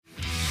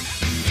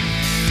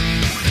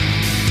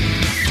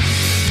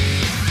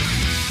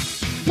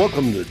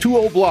Welcome to Two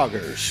Old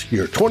Bloggers,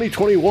 your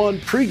 2021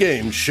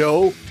 pregame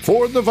show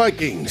for the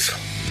Vikings.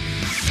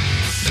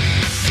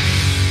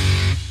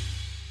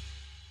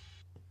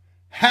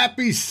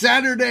 Happy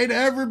Saturday to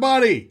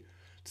everybody.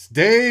 It's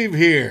Dave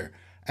here.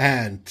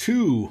 And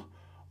to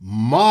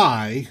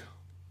my,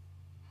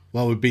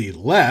 would be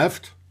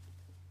left,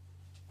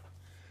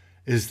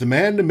 is the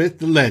man, the myth,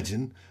 the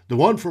legend, the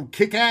one from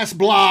Kick-Ass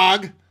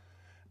Blog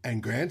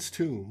and Grant's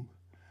Tomb,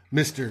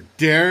 Mr.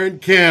 Darren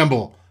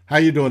Campbell. How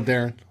you doing,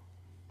 Darren?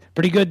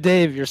 Pretty good,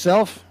 Dave.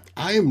 Yourself?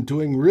 I am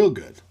doing real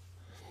good.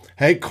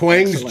 Hey,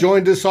 Quang's Excellent.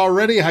 Joined us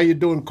already. How you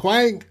doing,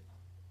 Quang?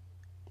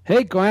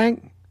 Hey,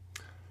 Quang.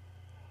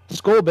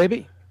 Let's go,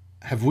 baby.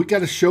 Have we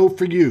got a show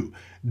for you?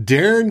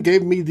 Darren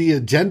gave me the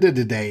agenda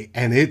today,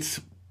 and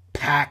it's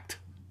packed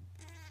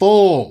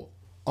full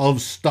of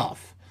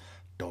stuff.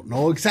 Don't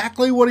know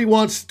exactly what he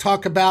wants to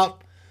talk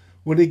about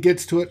when he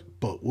gets to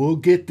it, but we'll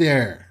get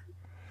there.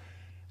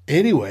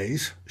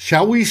 Anyways,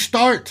 shall we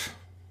start?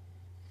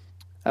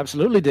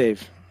 Absolutely,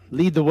 Dave.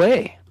 Lead the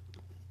way.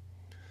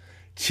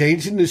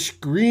 Changing the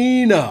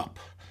screen up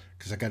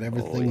because I got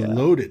everything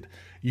loaded.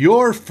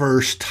 Your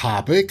first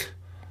topic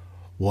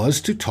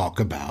was to talk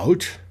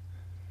about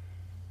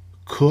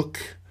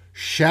Cook.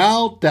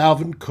 Shall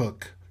Dalvin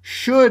Cook,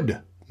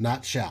 should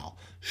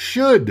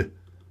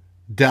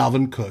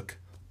Dalvin Cook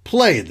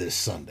play this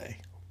Sunday?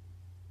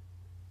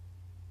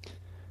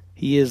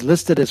 He is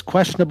listed as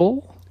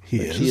questionable. He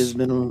has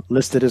been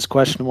listed as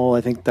questionable.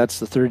 I think that's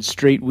the third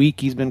straight week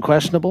he's been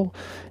questionable.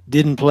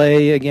 Didn't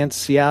play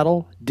against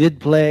Seattle.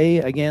 Did play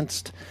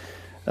against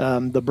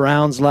the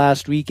Browns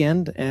last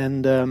weekend,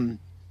 and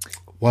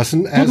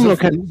wasn't as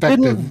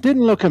effective.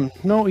 Didn't look him.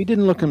 No, he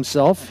didn't look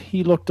himself.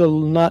 He looked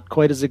not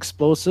quite as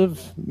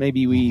explosive.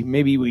 Maybe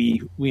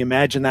we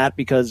imagine that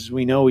because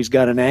we know he's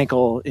got an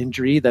ankle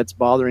injury that's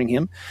bothering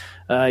him.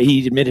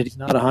 He admitted he's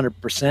not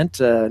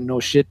 100%. No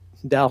shit,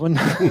 Dalvin.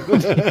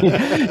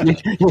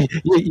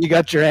 you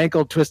got your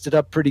ankle twisted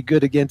up pretty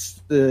good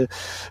against the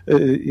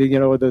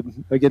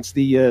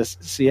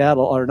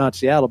Seattle, or not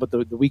Seattle, but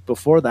the week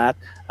before that.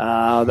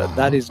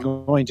 That is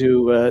going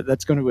to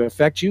that's going to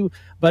affect you.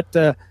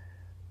 But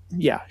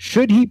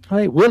should he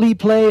play? Will he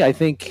play? I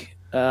think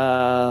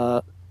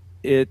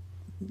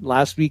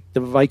last week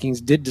the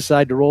Vikings did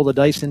decide to roll the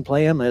dice and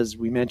play him, as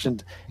we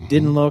mentioned.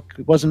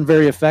 Wasn't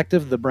very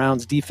effective. The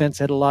Browns defense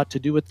had a lot to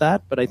do with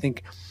that, but I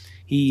think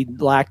he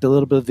lacked a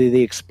little bit of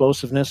the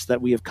explosiveness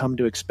that we have come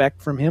to expect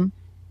from him.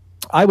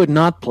 I would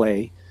not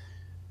play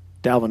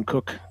Dalvin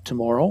Cook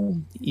tomorrow,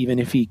 even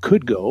if he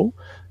could go.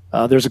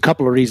 There's a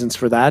couple of reasons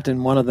for that,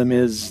 and one of them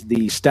is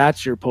the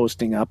stats you're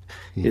posting up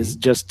is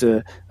just.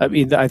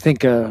 I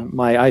think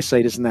my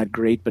eyesight isn't that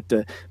great, but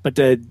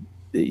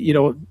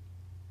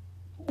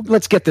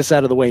let's get this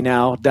out of the way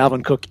now.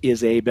 Dalvin Cook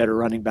is a better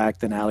running back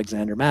than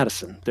Alexander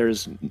Mattison.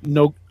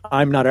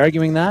 I'm not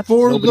arguing that.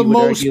 For the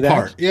most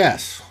part,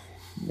 yes.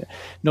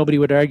 Nobody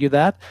would argue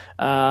that.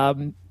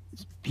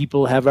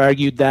 People have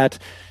argued that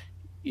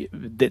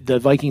the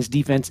Vikings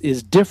defense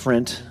is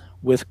different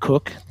with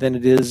Cook than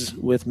it is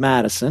with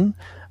Mattison.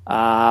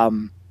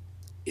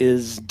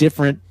 Is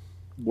different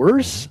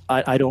worse?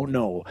 I don't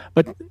know.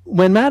 But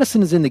when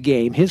Mattison is in the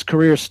game, his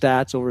career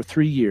stats over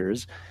 3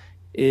 years,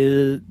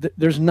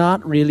 there's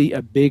not really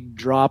a big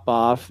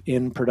drop-off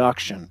in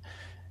production.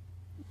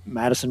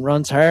 Mattison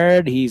runs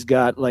hard. He's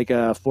got like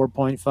a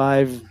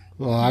 4.5...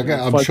 Well,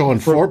 I'm showing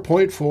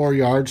 4.4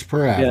 yards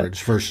per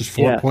average versus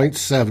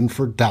 4.7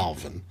 for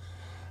Dalvin.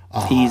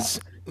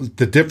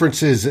 The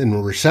difference is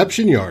in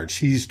reception yards.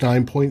 He's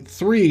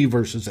 9.3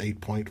 versus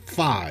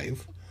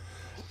 8.5.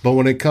 But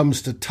when it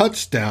comes to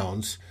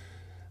touchdowns,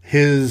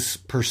 his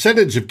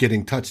percentage of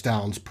getting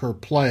touchdowns per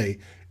play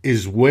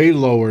is way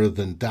lower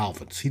than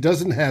Dalvin's. He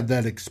doesn't have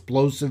that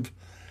explosive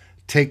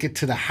take it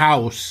to the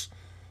house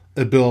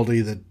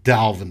ability that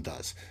Dalvin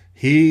does.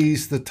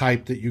 He's the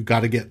type that you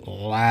got to get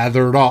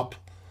lathered up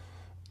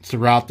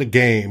throughout the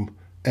game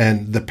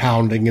and the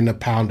pounding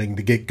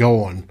to get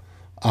going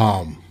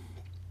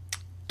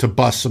to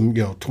bust some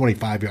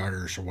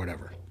 25-yarders or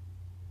whatever.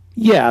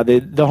 Yeah,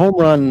 the home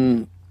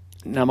run.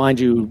 Now, mind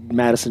you,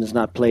 Mattison has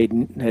not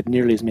had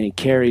nearly as many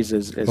carries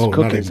as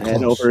Cook has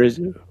had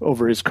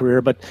over his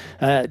career, but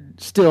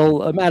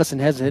still, Mattison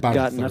has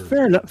gotten a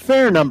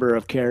fair number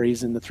of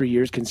carries in the 3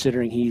 years,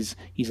 considering he's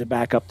a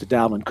backup to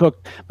Dalvin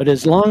Cook. But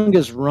his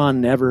longest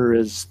run ever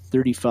is a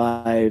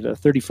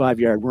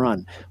 35-yard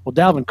run. Well,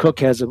 Dalvin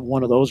Cook has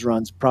one of those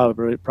runs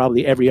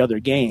probably every other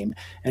game,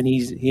 and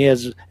he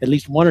has at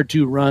least one or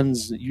two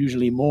runs,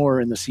 usually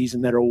more in the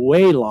season, that are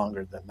way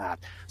longer than that.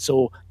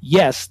 So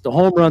yes, the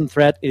home run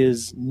threat is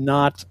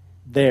not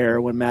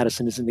there when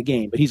Mattison is in the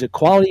game, but he's a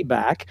quality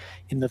back.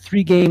 In the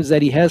 3 games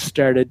that he has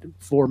started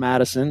for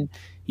Mattison,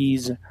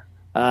 he's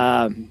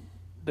the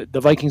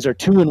Vikings are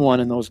 2-1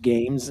 in those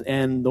games,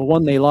 and the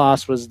one they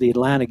lost was the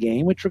Atlanta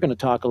game, which we're going to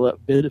talk a little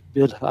bit.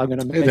 I'm going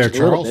to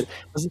mention a little bit.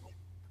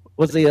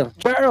 Was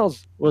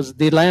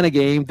the Atlanta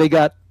game? They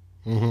got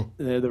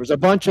There was a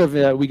bunch of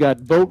we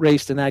got boat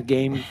raced in that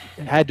game.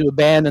 Had to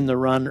abandon the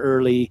run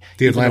early.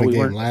 The Atlanta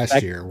game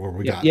last year, where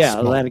we got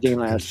Atlanta game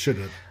last.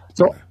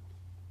 So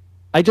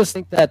I just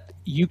think that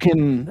you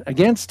can,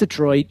 against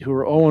Detroit, who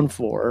are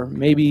 0-4.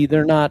 Maybe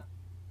they're not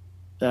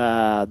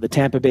the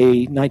Tampa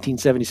Bay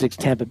 1976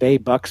 Tampa Bay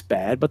Bucks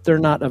bad, but they're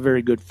not a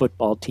very good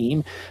football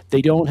team.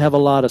 They don't have a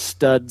lot of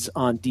studs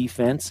on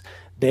defense.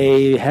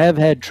 They have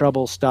had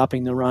trouble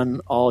stopping the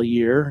run all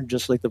year,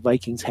 just like the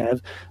Vikings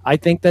have. I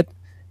think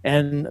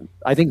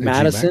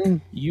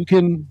Madison, you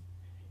can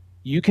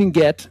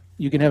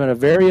have a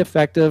very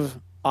effective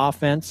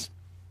offense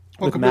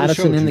with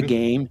Madison in the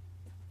game.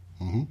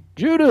 Mm-hmm.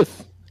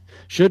 Judith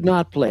should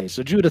not play.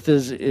 So Judith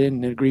is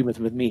in agreement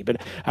with me.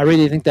 But I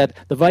really think that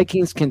the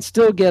Vikings can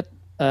still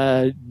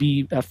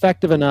be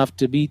effective enough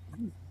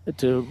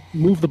to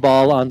move the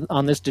ball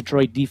on this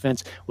Detroit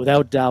defense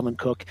without Dalvin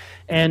Cook.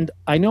 And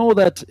I know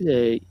that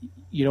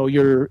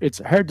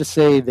it's hard to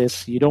say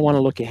this. You don't want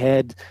to look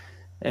ahead,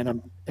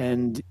 and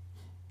in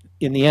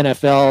the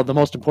NFL, the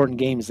most important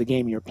game is the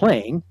game you're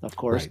playing, of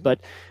course. Right.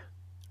 But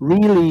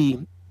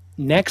really,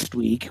 next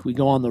week we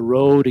go on the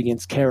road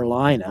against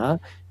Carolina.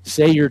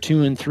 Say you're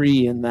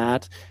 2-3 in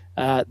that.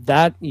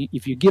 That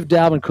if you give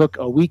Dalvin Cook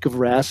a week of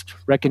rest,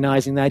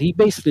 recognizing that he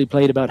basically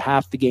played about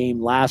half the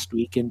game last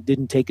week and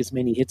didn't take as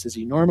many hits as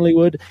he normally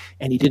would,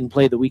 and he didn't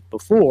play the week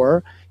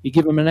before, you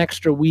give him an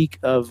extra week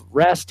of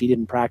rest. He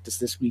didn't practice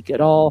this week at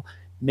all.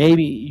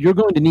 Maybe you're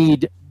going to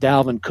need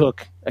Dalvin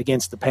Cook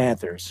against the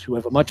Panthers, who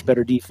have a much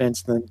better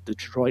defense than the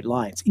Detroit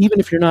Lions.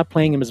 Even if you're not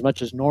playing him as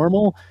much as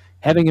normal,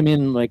 having him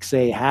in,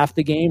 say, half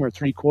the game or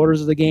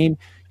 3/4 of the game,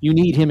 you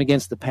need him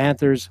against the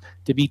Panthers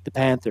to beat the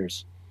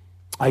Panthers.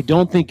 I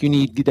don't think you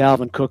need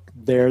Dalvin Cook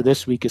there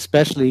this week,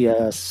 especially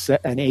an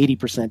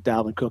 80%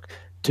 Dalvin Cook,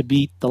 to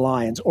beat the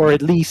Lions, or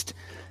at least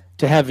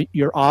to have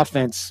your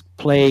offense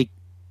play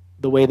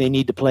the way they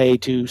need to play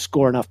to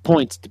score enough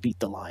points to beat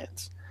the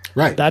Lions.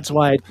 Right. That's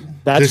why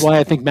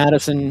I think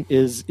Madison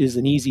is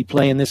an easy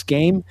play in this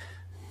game.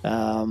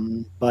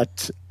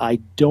 But I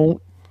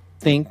don't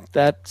think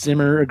that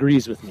Zimmer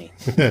agrees with me.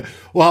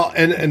 Well,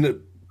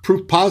 and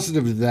proof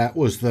positive of that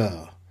was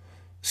the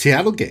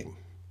Seattle game,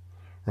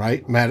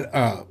 right?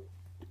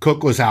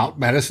 Cook was out.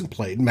 Madison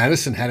played.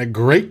 Madison had a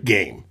great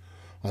game.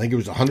 I think it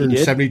was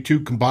 172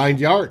 combined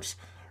yards,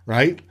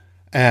 right?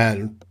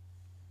 And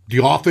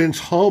the offense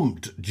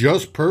hummed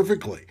just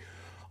perfectly.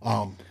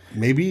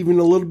 Maybe even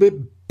a little bit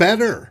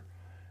better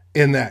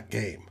in that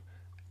game.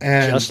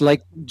 And just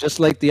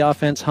like the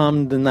offense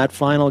hummed in that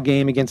final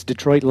game against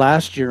Detroit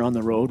last year on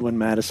the road when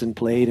Madison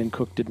played and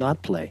Cook did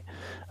not play.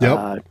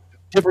 Yep.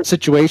 Different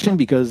situation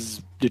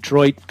because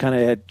Detroit kind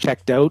of had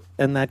checked out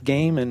in that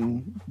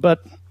game, but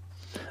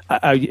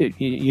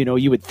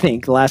you would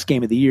think the last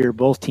game of the year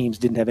both teams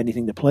didn't have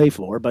anything to play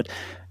for. But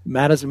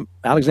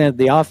Alexander,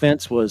 the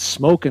offense was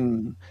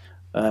smoking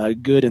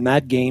good in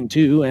that game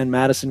too, and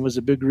Madison was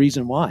a big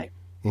reason why.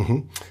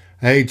 Mm-hmm.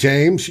 Hey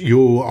James,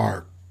 you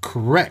are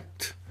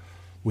correct.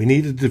 We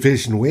need a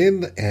division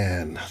win,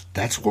 and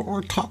that's what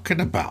we're talking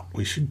about.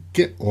 We should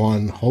get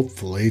one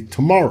hopefully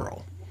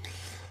tomorrow.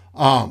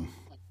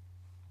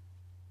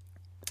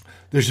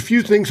 There's a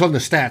few things on the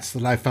stats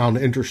that I found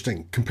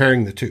interesting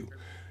comparing the two.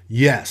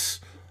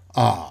 Yes,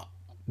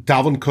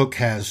 Dalvin Cook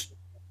has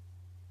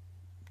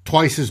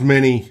twice as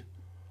many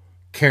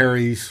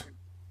carries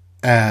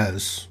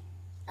as,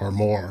 or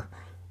more,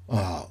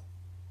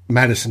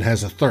 Madison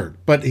has a third,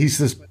 but he's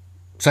the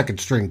second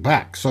string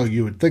back, so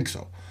you would think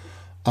so.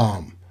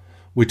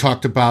 We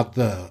talked about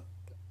the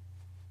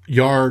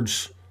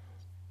yards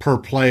per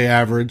play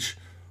average,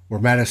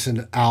 where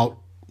Madison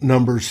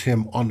outnumbers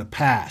him on the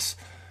pass.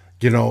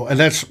 And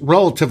that's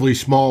relatively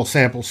small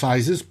sample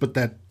sizes, but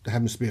that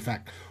happens to be a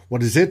fact.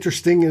 What is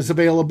interesting is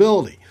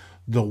availability.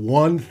 The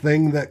one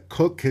thing that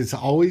Cook has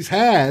always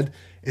had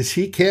is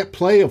he can't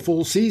play a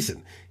full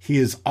season. He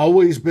has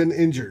always been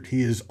injured.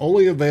 He is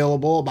only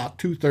available about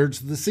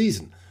 2/3 of the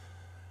season.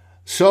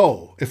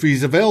 So if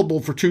he's available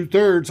for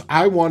 2/3,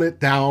 I want it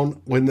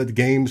down when the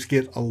games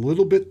get a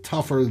little bit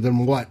tougher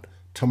than what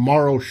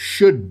tomorrow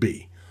should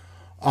be.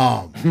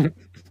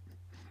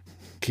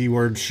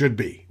 Keyword should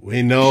be.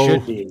 We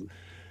know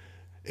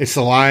it's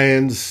the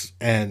Lions,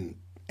 and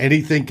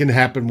anything can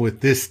happen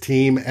with this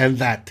team and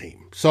that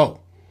team.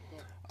 So,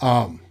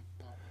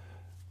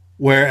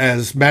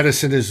 whereas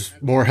Madison is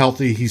more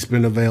healthy, he's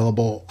been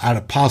available. Out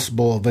of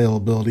possible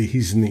availability,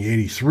 he's in the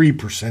 83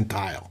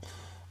 percentile.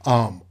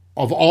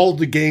 Of all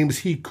the games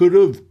he could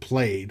have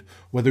played,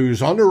 whether he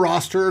was on the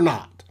roster or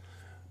not,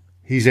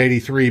 he's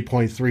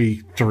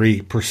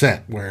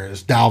 83.33%,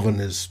 whereas Dalvin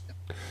is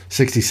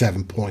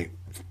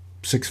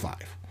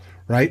 67.65,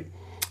 right?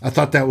 I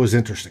thought that was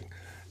interesting.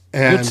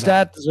 And, good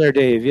stats there,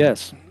 Dave,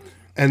 yes.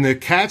 And the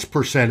catch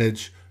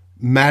percentage,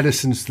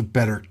 Madison's the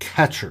better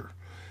catcher.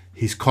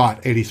 He's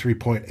caught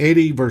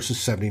 83.80 versus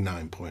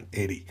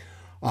 79.80.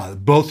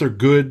 Both are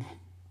good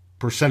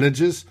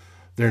percentages.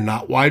 They're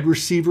not wide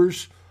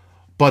receivers,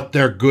 but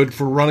they're good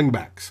for running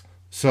backs.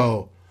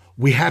 So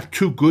we have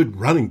two good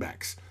running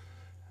backs.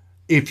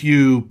 If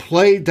you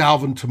play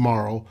Dalvin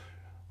tomorrow,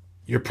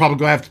 you're probably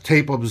going to have to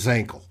tape up his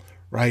ankle,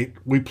 right?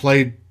 We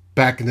played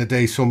back in the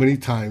day so many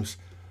times.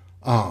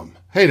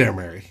 Hey there,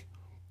 Mary.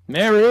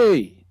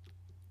 Mary.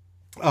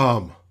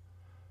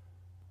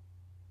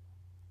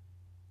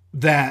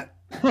 That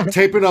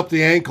taping up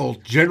the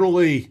ankle,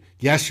 generally,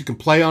 yes, you can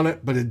play on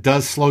it, but it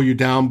does slow you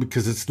down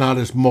because it's not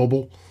as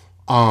mobile,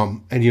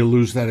 and you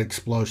lose that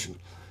explosion.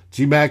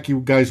 GMAC, you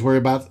guys worry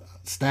about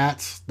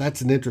stats?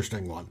 That's an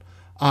interesting one.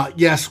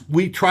 Yes,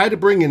 we try to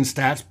bring in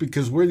stats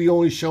because we're the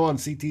only show on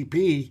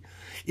CTP,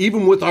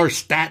 even with our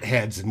stat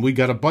heads, and we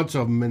got a bunch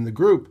of them in the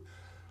group.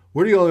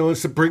 We're the only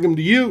ones to bring them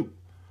to you,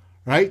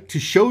 right? To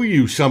show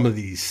you some of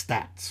these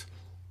stats.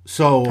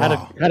 So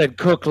how did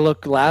Cook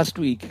look last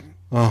week?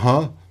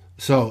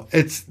 So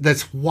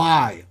that's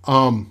why.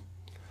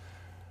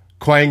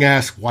 Quang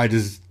asked, why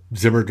does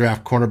Zimmer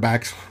draft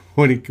cornerbacks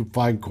when he can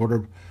find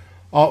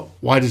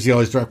why does he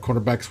always draft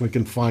cornerbacks when he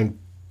can find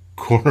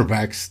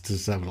cornerbacks to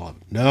 7-11?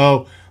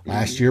 No,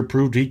 last year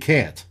proved he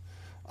can't.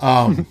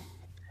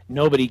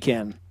 Nobody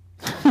can.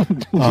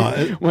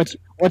 Once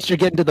you're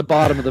getting to the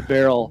bottom of the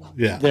barrel,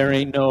 there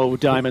ain't no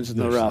diamonds in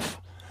the rough.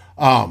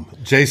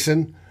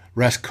 Jason,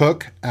 rest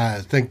Cook. I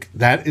think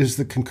that is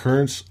the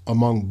concurrence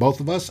among both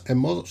of us and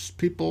most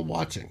people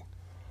watching.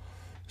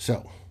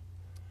 So,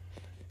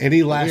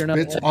 any last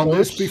bits on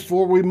this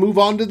before we move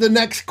on to the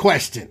next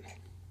question?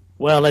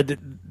 Well,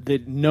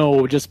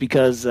 no, just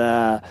because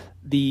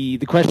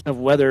the question of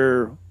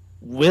whether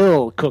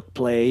will Cook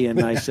play,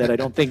 and I said I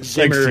don't think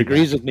Zimmer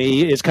agrees with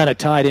me, is kind of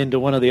tied into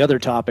one of the other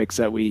topics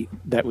that we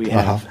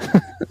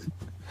have.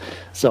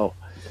 So,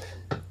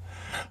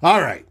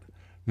 all right,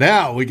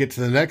 now we get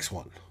to the next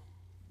one.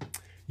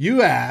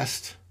 You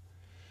asked,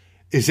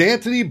 is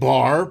Anthony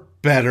Barr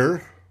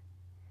better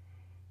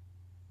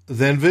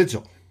than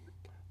Vigil?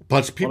 A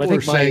bunch of people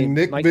are saying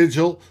Nick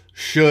Vigil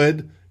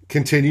should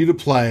continue to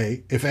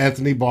play if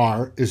Anthony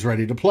Barr is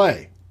ready to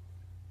play.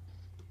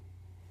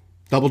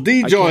 Double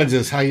D joins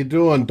us. How you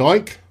doing,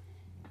 Doink?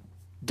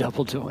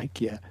 Double Doink,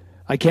 yeah.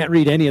 I can't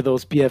read any of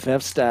those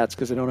PFF stats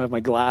because I don't have my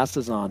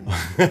glasses on.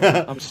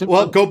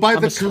 Well, go by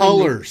the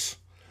colors.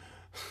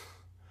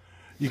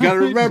 You got to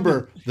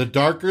remember, the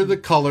darker the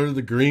color,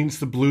 the greens,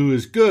 the blue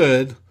is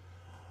good.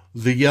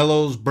 The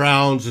yellows,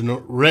 browns,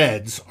 and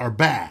reds are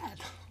bad.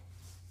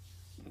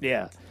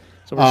 Yeah.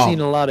 So we're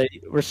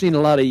seeing a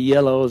lot of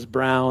yellows,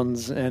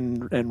 browns,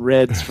 and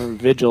reds from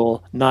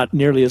Vigil, not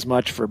nearly as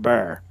much for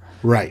Barr.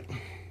 Right.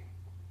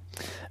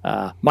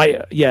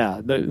 My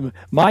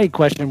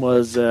question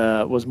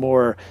was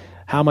more,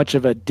 how much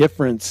of a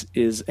difference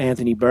is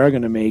Anthony Barr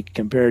going to make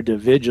compared to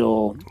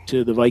Vigil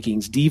to the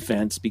Vikings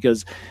defense?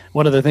 Because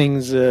one of the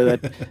things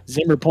that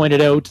Zimmer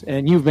pointed out,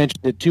 and you've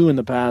mentioned it too in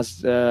the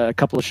past, a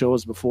couple of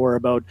shows before,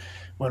 about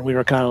when we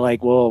were kind of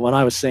like, well, when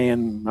I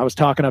was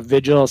talking up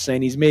Vigil,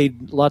 saying he's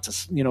made lots of,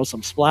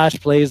 some splash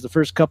plays the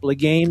first couple of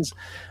games.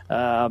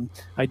 I'd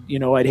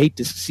hate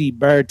to see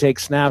Barr take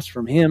snaps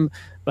from him,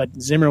 but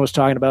Zimmer was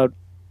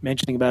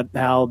mentioning about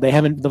how the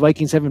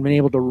Vikings haven't been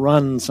able to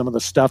run some of the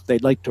stuff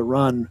they'd like to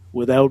run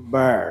without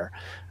Barr.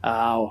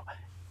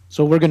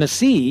 So we're going to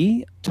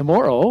see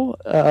tomorrow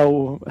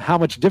how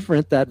much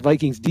different that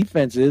Vikings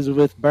defense is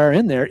with Barr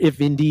in there,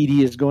 if indeed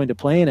he is going to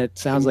play, and it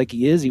sounds like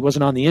he is. He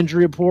wasn't on the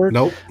injury report.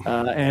 Nope.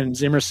 And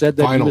Zimmer said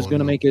that he was going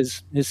to make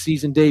his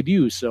season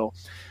debut. So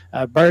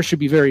Barr should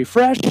be very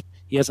fresh.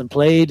 He hasn't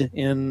played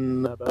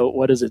in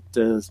about,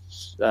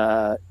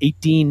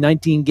 18,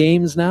 19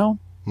 games now.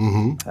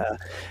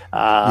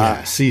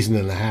 Mm-hmm. Season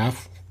and a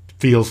half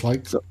feels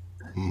like. So,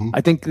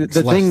 I think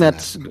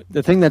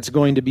the thing that's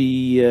going to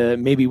be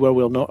maybe where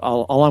we'll know,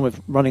 along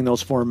with running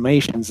those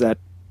formations, that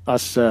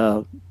us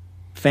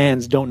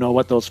fans don't know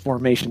what those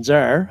formations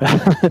are.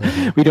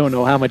 We don't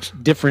know how much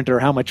different or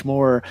how much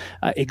more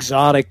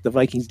exotic the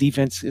Vikings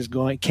defense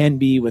can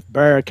be with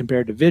Barr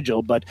compared to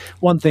Vigil. But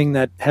one thing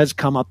that has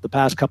come up the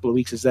past couple of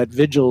weeks is that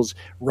Vigil's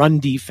run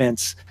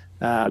defense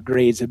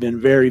grades have been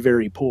very,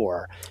 very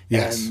poor.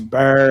 Yes. And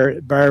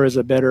Barr is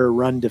a better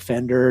run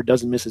defender,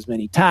 doesn't miss as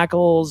many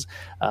tackles,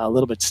 a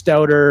little bit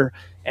stouter.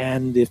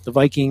 And if the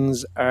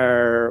Vikings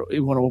are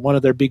one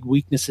of their big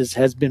weaknesses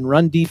has been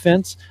run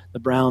defense, the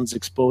Browns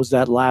exposed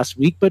that last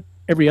week, but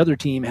every other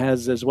team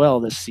has as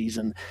well this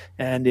season.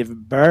 And if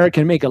Barr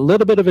can make a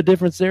little bit of a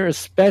difference there,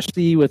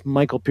 especially with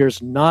Michael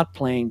Pierce not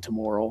playing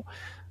tomorrow,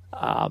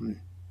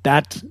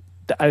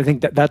 I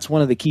think that's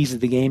one of the keys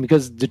of the game,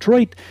 because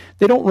Detroit,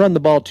 they don't run the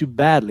ball too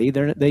badly.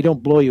 They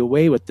don't blow you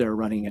away with their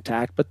running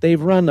attack, but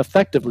they've run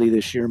effectively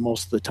this year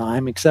most of the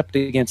time, except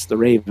against the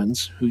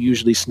Ravens, who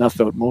usually snuff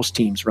out most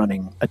teams'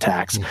 running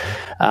attacks.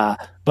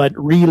 Mm-hmm. But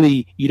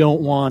really, you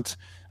don't want,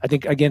 I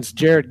think against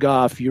Jared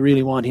Goff, you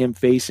really want him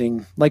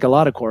facing, like a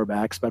lot of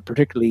quarterbacks, but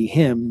particularly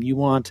him, you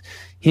want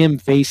him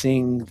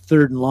facing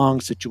third and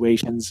long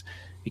situations,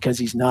 because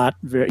he's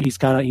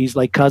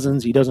like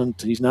Cousins. He's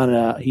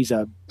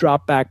a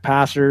drop back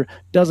passer,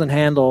 doesn't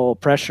handle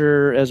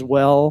pressure as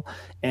well,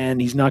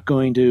 and he's not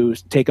going to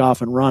take off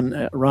and run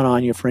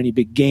on you for any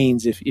big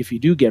gains if you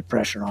do get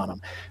pressure on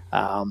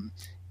him.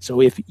 So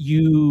if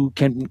you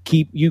can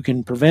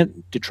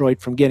prevent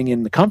Detroit from getting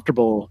in the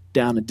comfortable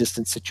down and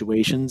distance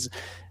situations,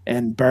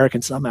 and Barr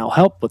can somehow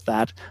help with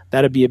that,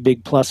 that'd be a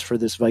big plus for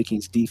this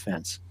Vikings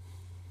defense.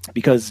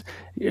 Because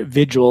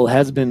Vigil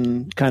has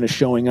been kind of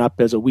showing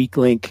up as a weak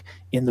link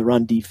in the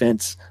run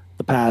defense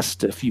the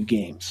past few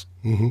games.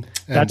 Mm-hmm.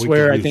 That's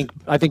where I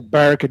think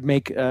Barr could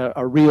make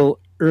a real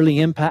early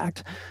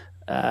impact.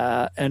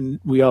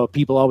 And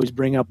people always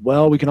bring up,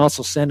 well, we can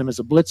also send him as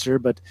a blitzer,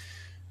 but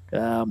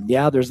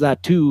there's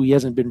that too. He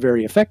hasn't been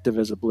very effective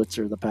as a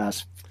blitzer the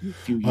past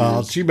few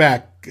years.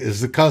 G-Mac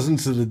is the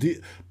cousins of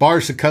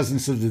Barr's the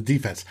cousins of the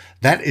defense.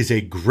 That is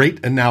a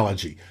great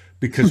analogy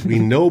because we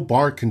know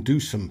Barr can do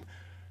some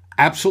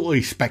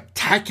absolutely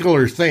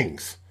spectacular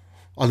things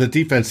on the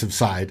defensive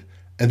side,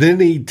 and then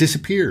he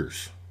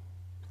disappears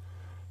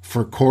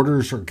for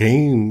quarters or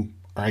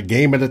a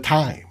game at a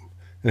time.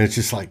 And it's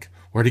just like,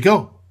 where'd he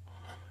go?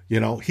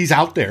 He's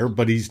out there,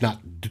 but he's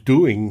not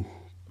doing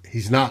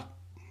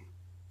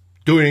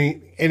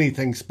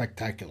anything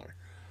spectacular.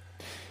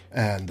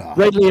 And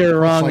rightly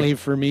or wrongly,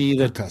 for me,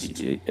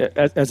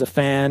 that as a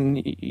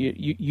fan,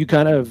 you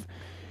kind of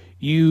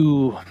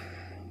you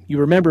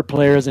remember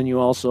players, and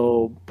you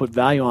also put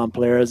value on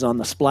players on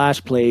the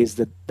splash plays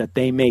that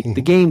they make,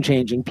 the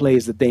game-changing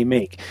plays that they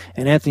make.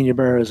 And Anthony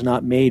Barr has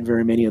not made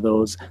very many of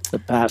those the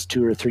past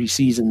 2 or 3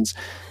 seasons.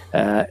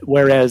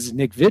 Whereas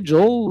Nick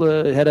Vigil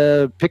had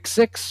a pick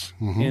 6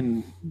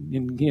 in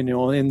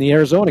the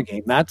Arizona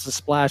game. That's a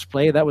splash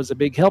play. That was a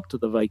big help to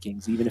the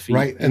Vikings, even if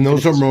right. And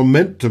those are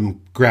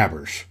momentum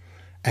grabbers,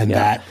 and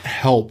that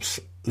helps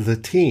the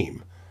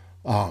team.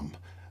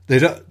 They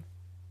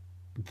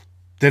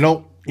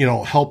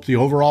don't help the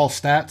overall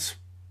stats,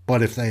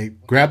 but if they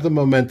grab the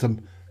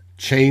momentum,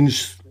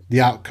 change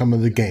the outcome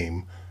of the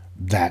game,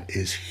 that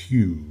is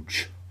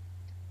huge.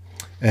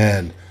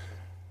 And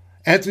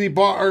Anthony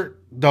Barr,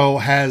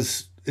 though,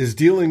 is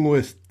dealing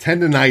with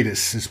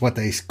tendonitis, is what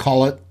they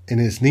call it, in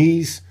his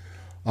knees.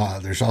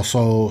 There's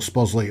also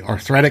supposedly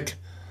arthritic.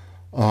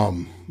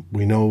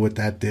 We know what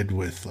that did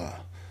with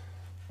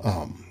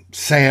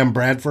Sam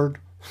Bradford.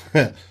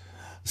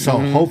 So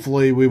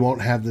hopefully we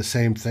won't have the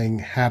same thing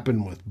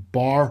happen with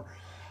Barr.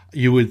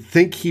 You would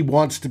think he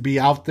wants to be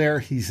out there.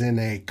 He's in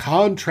a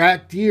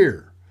contract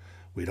year.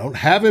 We don't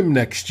have him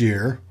next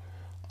year.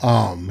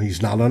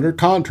 He's not under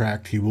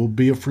contract. He will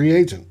be a free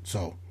agent.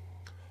 So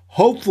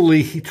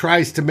hopefully he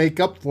tries to make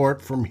up for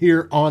it from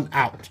here on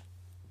out.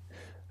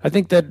 I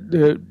think that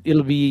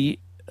it'll be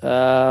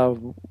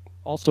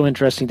also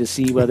interesting to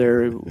see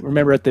whether,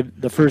 remember at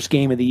the first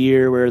game of the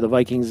year where the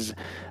Vikings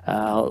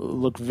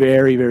looked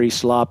very, very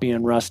sloppy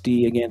and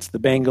rusty against the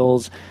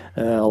Bengals.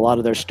 A lot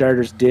of their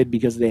starters did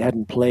because they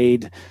hadn't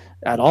played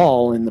at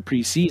all in the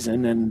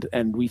preseason,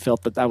 and we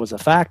felt that was a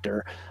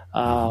factor.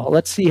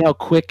 Let's see how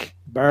quick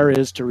Barr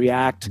is to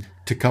react,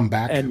 to come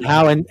back, and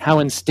how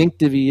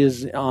instinctive he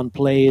is on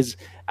plays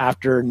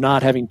after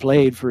not having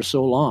played for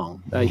so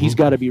long. He's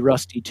got to be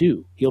rusty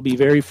too. He'll be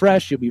very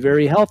fresh, he'll be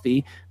very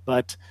healthy,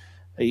 but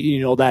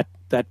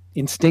that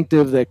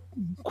instinctive, that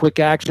quick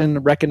action,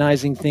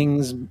 recognizing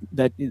things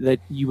that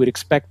you would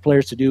expect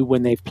players to do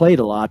when they've played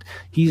a lot,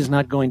 he's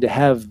not going to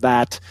have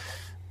that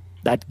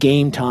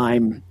game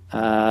time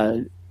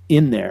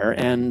in there,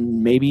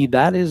 and maybe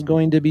that is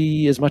going to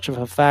be as much of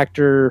a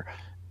factor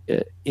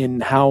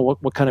in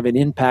what kind of an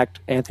impact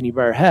Anthony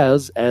Barr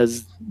has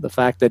as the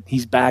fact that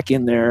he's back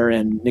in there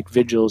and Nick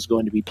Vigil is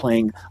going to be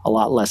playing a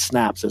lot less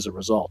snaps as a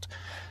result.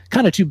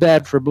 Kind of too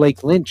bad for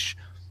Blake Lynch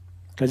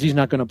because he's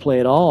not going to play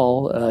at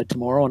all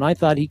tomorrow, and I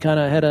thought he kind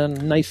of had a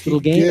nice little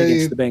game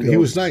against the Bengals. He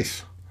was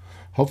nice.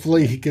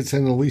 Hopefully he gets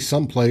in at least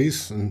some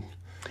plays and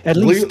at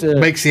least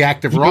makes the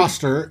active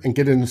roster and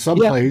get into some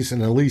plays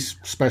and at least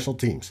special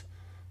teams.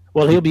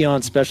 Well, he'll be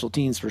on special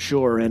teams for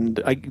sure.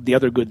 And the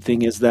other good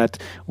thing is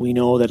that we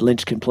know that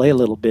Lynch can play a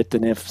little bit.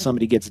 And if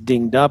somebody gets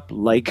dinged up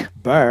like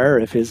Barr,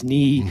 if his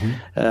knee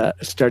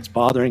starts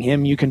bothering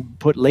him, you can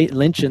put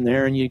Lynch in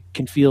there and you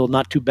can feel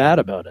not too bad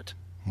about it.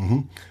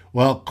 Mm-hmm.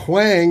 Well,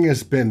 Quang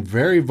has been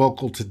very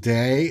vocal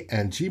today,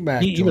 and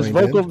G-Mac he was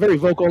very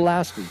vocal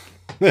last week.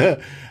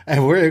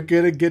 And we're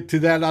going to get to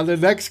that on the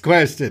next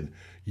question.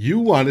 You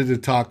wanted to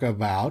talk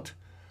about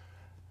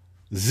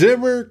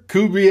Zimmer,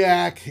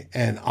 Kubiak,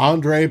 and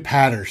Andre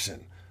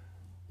Patterson.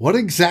 What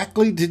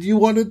exactly did you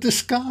want to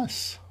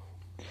discuss?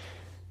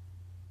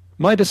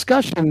 My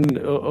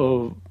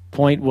discussion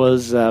point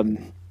was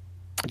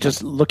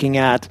just looking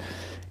at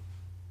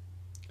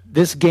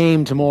this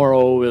game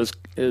tomorrow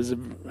is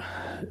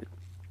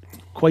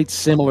quite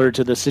similar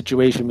to the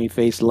situation we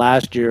faced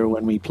last year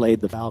when we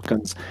played the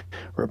Falcons.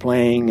 We're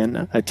playing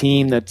a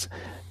team that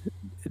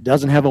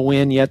doesn't have a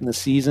win yet in the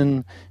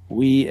season.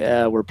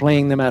 We're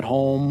playing them at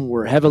home.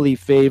 We're heavily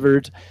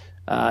favored.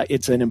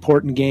 It's an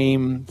important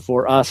game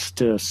for us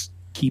to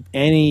keep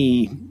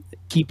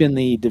in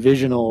the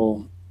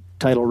divisional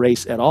title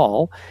race at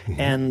all.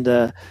 And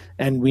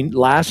we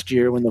last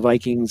year when the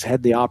Vikings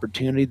had the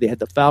opportunity, they had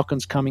the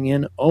Falcons coming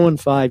in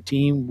 0-5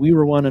 team. We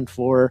were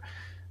 1-4,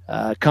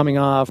 coming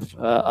off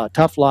a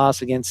tough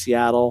loss against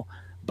Seattle,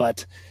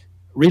 but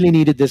really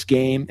needed this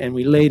game, and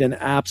we laid an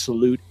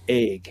absolute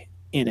egg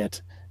in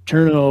it.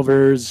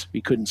 Turnovers,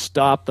 we couldn't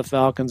stop the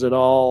Falcons at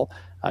all.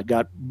 I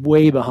got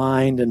way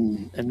behind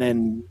and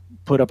then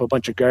put up a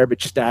bunch of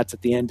garbage stats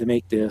at the end to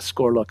make the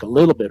score look a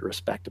little bit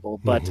respectable.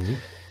 But,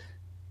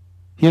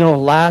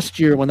 last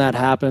year when that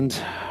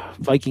happened,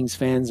 Vikings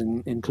fans,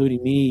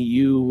 including me,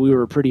 we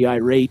were pretty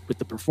irate with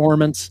the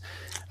performance.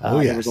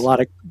 Yes.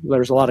 There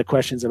was a lot of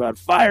questions about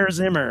fire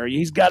Zimmer.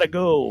 He's got to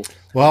go.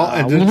 Well,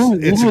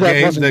 and it's a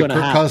game that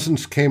Kirk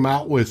Cousins came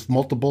out with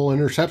multiple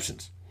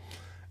interceptions.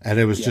 And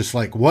it was just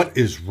like, what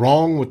is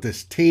wrong with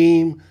this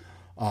team?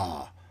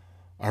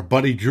 Our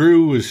buddy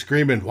Drew was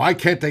screaming, why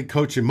can't they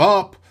coach him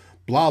up?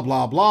 Blah,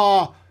 blah,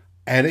 blah.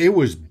 And it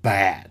was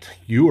bad.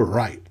 You were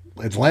right.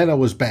 Atlanta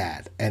was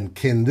bad. And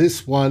can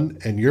this one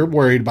be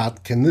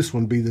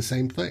the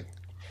same thing?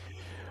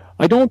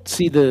 I don't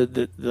see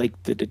the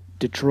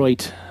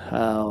Detroit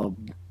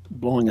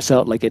blowing us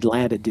out like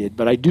Atlanta did,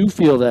 but I do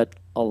feel that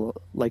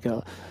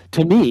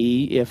to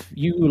me, if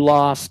you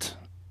lost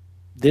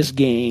this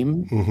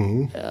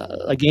game,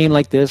 a game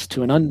like this,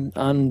 to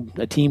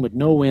a team with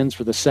no wins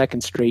for the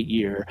second straight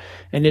year,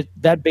 and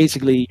that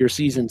basically your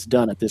season's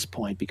done at this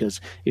point. Because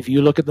if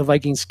you look at the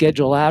Vikings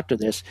schedule after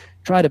this,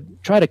 try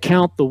to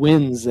count the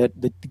wins,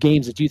 the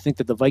games that you think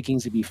that the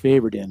Vikings would be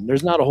favored in.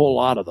 There's not a whole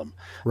lot of them.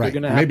 Right,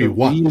 maybe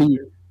one.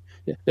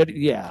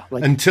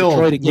 Like until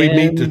Detroit again, we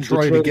meet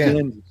Detroit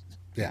again.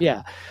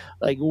 Yeah.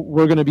 Like,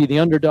 we're going to be the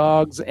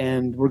underdogs,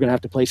 and we're going to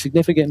have to play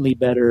significantly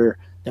better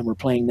than we're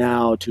playing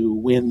now to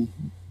win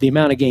the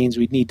amount of games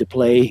we'd need to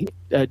play,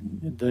 the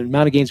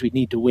amount of games we'd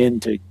need to win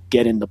to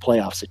get in the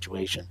playoff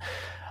situation.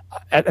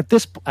 At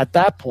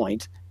that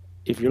point,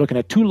 if you're looking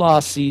at 2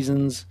 lost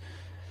seasons,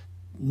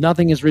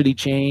 nothing has really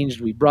changed.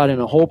 We brought in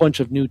a whole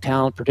bunch of new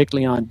talent,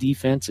 particularly on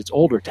defense. It's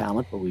older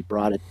talent, but we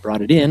brought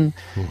it in.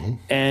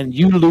 And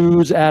you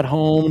lose at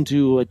home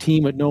to a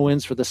team with no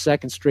wins for the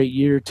second straight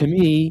year. To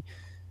me,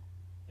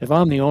 if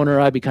I'm the owner,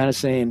 I'd be kind of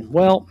saying,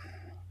 well,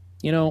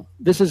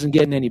 this isn't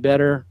getting any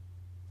better.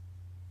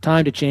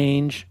 Time to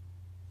change.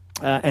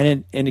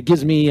 And it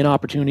gives me an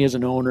opportunity as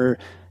an owner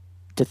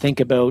to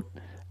think about,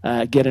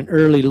 get an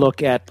early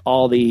look at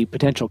all the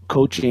potential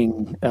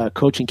coaching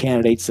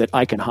candidates that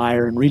I can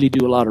hire, and really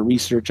do a lot of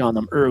research on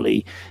them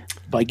early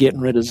by getting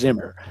rid of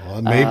Zimmer.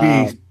 Well,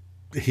 maybe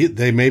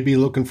they may be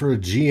looking for a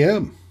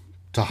GM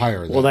to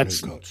hire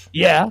that new coach.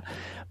 Yeah,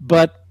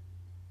 but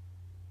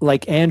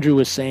like Andrew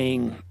was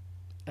saying,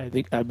 I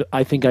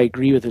think I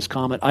agree with his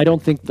comment. I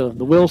don't think the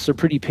Wilfs are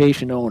pretty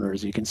patient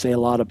owners. You can say a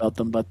lot about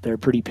them, but they're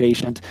pretty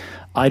patient.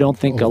 I don't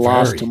think a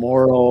loss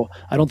tomorrow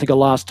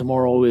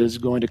is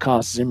going to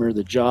cost Zimmer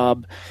the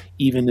job,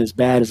 even as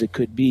bad as it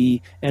could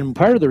be. And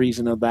part of the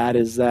reason of that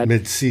is that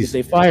mid-season,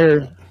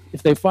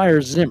 if they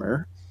fire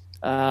Zimmer,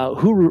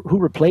 who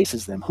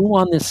replaces them? Who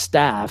on this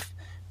staff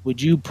would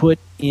you put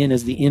in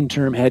as the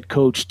interim head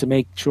coach to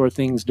make sure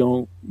things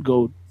don't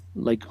go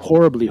like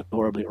horribly,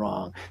 horribly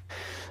wrong?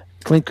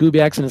 Clint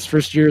Kubiak's in his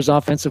first year as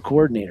offensive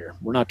coordinator.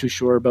 We're not too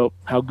sure about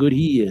how good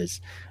he is.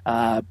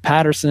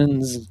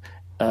 Patterson's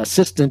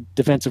assistant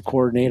defensive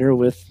coordinator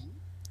with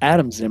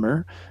Adam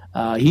Zimmer.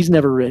 He's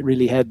never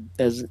really had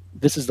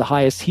this is the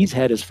highest he's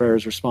had as far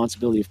as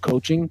responsibility of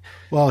coaching.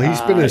 Well,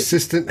 he's been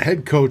assistant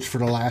head coach for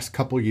the last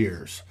couple of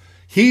years.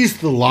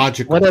 He's the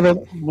logical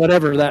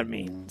whatever that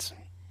means.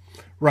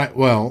 Right.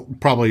 Well,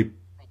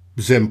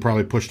 Zim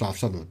probably pushed off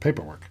some of the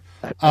paperwork.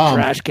 A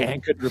trash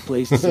can could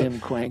replace Zim,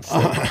 Quank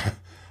said.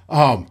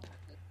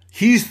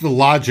 He's the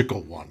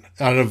logical one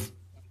out of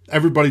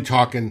everybody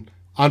talking.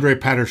 Andre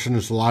Patterson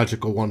is the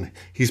logical one.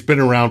 He's been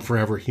around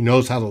forever. He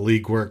knows how the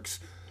league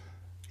works.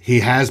 He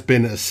has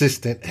been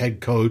assistant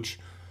head coach.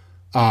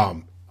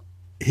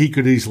 He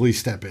could easily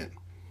step in.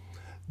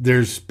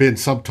 There's been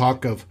some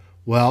talk of,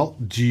 well,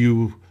 do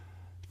you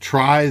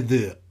try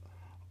the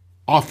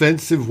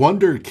offensive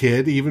wonder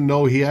kid, even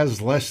though he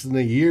has less than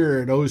a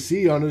year at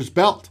OC on his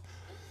belt?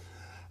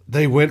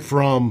 They went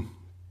from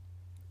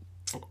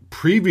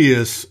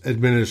previous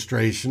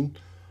administration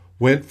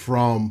went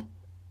from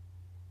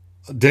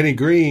Denny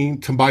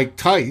Green to Mike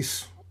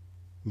Tice.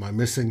 Am I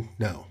missing?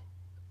 No.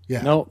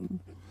 Yeah. No.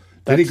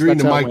 Denny Green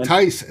to Mike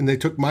Tice, and they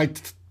took Mike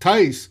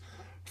Tice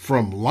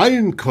from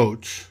line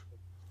coach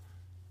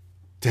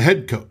to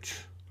head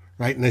coach,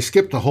 right? And they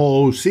skipped the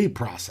whole OC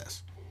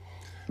process.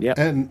 Yeah.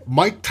 And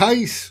Mike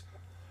Tice,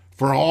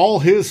 for all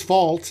his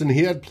faults, and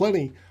he had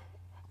plenty,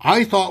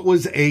 I thought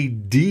was a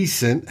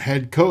decent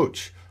head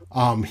coach.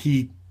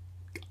 He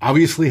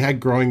obviously had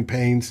growing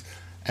pains,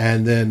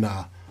 and then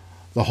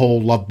the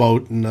whole Love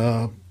Boat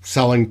and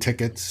selling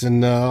tickets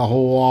and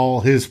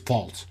all his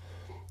faults.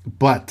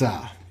 But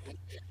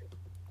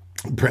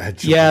Brad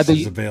Childress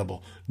is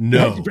available.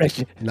 No,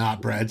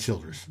 not Brad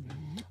Childress.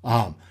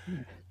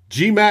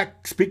 GMAC,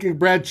 speaking of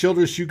Brad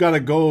Childress, you got to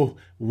go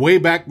way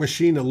back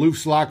machine to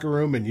Loof's locker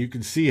room, and you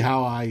can see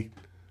how I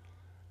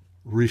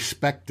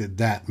respected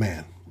that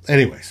man.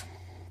 Anyways.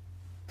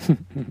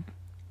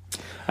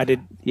 I did.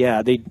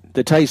 Yeah,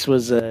 the Tice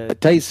was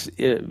Tice.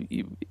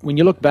 When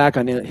you look back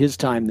on his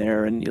time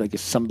there, and like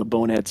some of the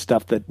bonehead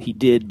stuff that he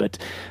did, but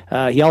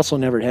he also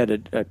never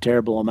had a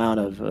terrible amount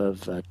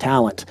of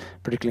talent,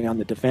 particularly on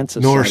the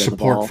defensive nor side support of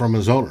the ball. From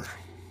his owner.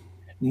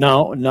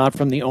 No, not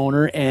from the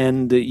owner.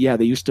 And they had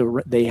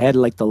like they had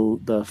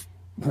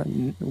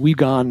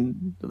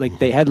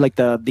like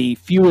the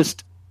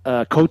fewest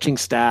coaching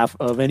staff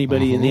of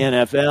anybody in the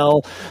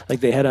NFL. Like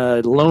they had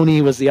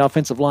Loney was the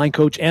offensive line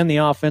coach and the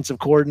offensive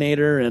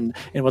coordinator, and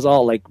it was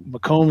all like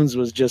McCombs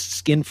was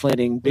just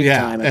skinflinting big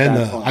time. And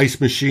the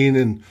ice machine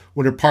in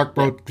Winter Park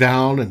broke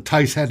down, and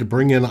Tice had to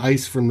bring in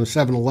ice from the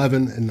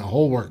 7-Eleven and the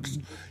whole works.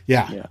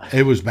 Yeah,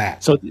 it was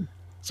bad.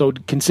 So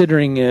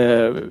considering,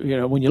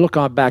 when you look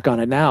back on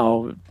it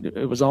now,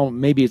 it was all,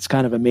 maybe it's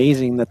kind of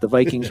amazing that the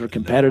Vikings were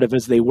competitive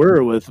as they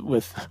were with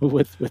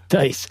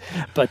Tice,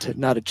 but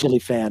not a Chili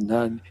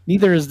fan.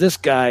 Neither is this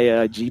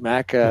guy,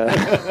 G-Mac.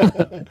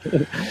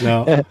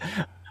 No.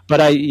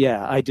 But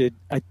I did.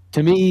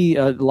 To me,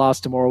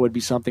 loss tomorrow would be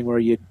something where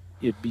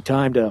it'd be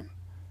time to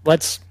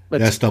let's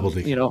double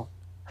D.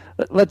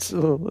 Let's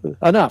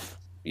enough.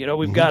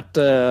 We've got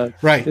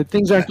right.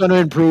 Things aren't going to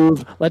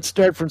improve. Let's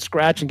start from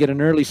scratch and get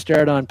an early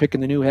start on picking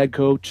the new head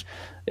coach.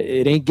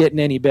 It ain't getting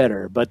any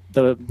better. But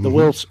the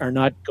Wolves are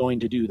not going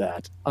to do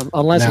that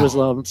unless it was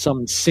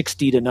some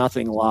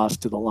 60-0 loss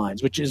to the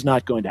Lions, which is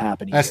not going to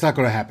happen. That's not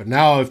going to happen.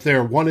 Now, if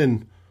they're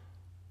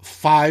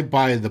 1-5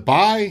 by the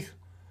bye,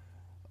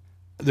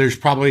 there's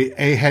probably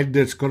a head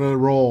that's going to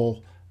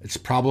roll. It's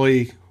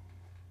probably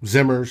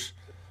Zimmer's,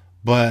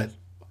 but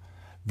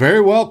very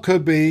well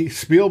could be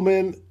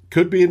Spielman.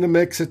 Could be in the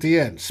mix at the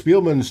end.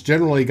 Spielman's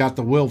generally got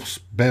the Wolves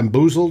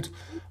bamboozled.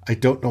 I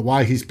don't know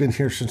why he's been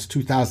here since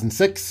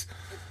 2006.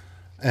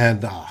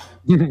 And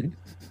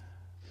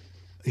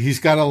he's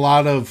got a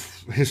lot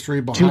of history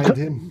behind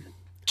him.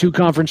 2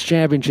 conference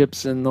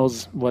championships in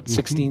those,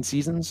 16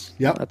 seasons?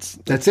 Yep,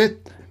 that's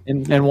it.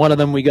 And one of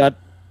them we got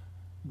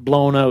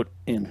blown out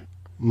in.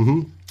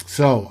 Mm-hmm.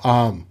 So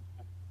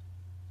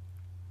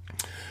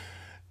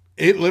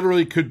it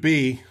literally could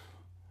be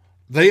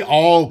they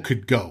all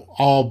could go,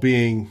 all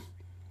being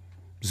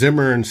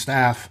Zimmer and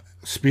staff,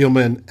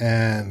 Spielman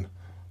and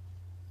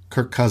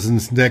Kirk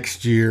Cousins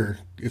next year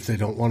if they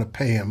don't want to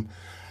pay him.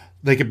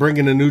 They could bring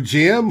in a new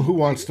GM who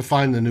wants to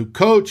find the new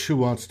coach, who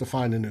wants to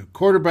find a new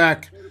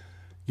quarterback,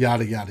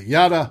 yada, yada,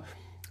 yada.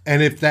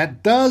 And if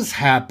that does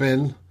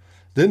happen,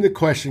 then the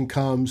question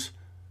comes,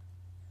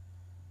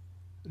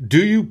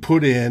 do you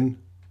put in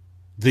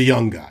the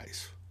young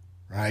guys,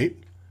 right?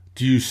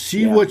 Do you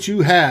see what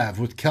you have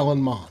with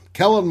Kellen Mond?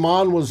 Kellen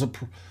Mond was a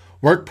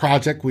work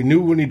project we knew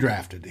when he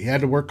drafted. He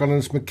had to work on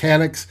his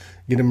mechanics,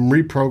 get him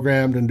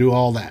reprogrammed, and do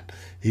all that.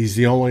 He's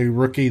the only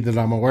rookie that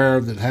I'm aware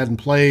of that hadn't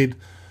played,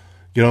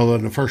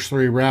 in the first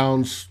 3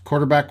 rounds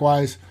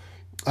quarterback-wise.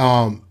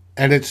 And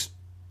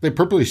they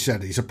purposely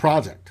said he's a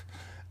project.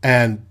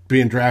 And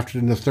being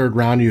drafted in the 3rd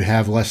round, you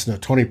have less than a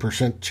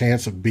 20%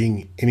 chance of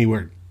being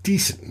anywhere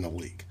decent in the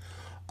league.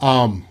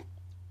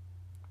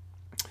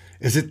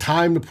 Is it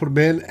time to put him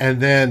in?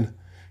 And then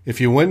if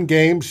you win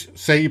games,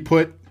 say you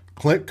put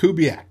Clint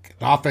Kubiak,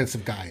 an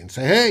offensive guy, and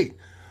say, hey,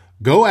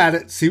 go at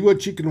it, see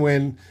what you can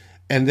win.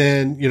 And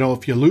then,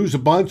 if you lose a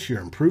bunch,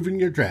 you're improving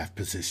your draft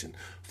position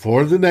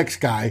for the next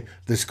guy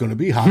that's going to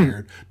be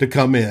hired to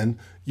come in,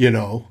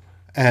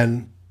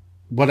 and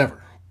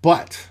whatever.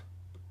 But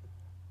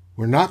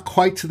we're not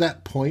quite to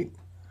that point.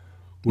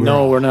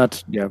 We're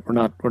not. Yeah, we're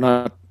not.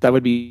 That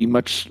would be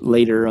much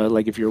later.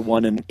 Like if you're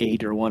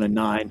 1-8 or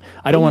 1-9.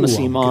 I don't want to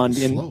see Mond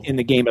in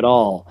the game at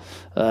all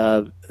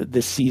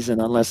this season,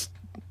 unless.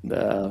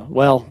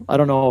 I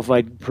don't know if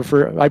I'd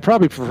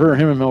probably prefer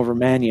him over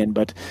Mannion,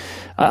 but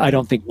I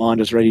don't think Mond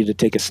is ready to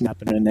take a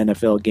snap in an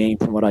NFL game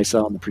from what I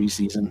saw in the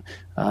preseason.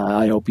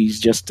 I hope he's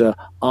just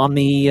on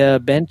the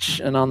bench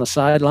and on the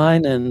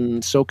sideline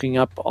and soaking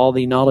up all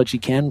the knowledge he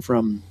can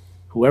from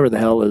whoever the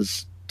hell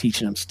is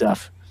teaching him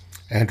stuff.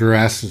 Andrew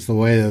asks, is the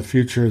way of the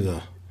future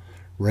the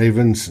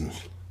Ravens and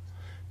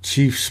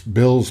Chiefs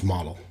Bills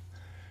model?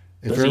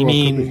 Does he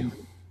mean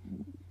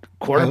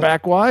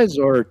quarterback-wise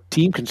or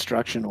team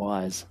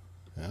construction-wise?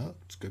 Yeah,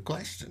 it's a good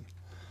question.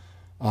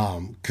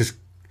 Because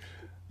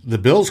the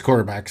Bills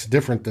quarterback's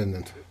different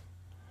than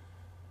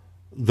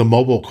the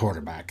mobile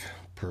quarterback,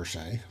 per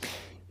se.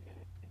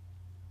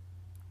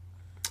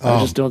 I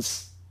just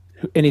don't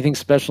anything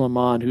special in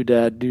Mond, who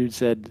dude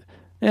said,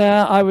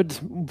 yeah, I would,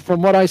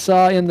 from what I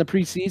saw in the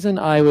preseason,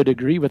 I would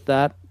agree with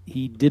that.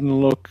 He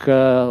didn't look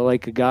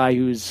like a guy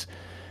who's,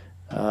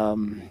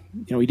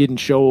 he didn't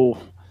show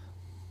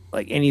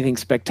like anything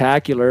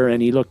spectacular,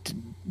 and he looked,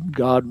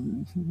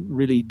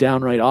 really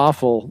downright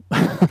awful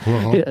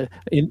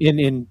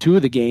in 2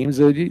 of the games.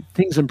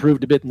 Things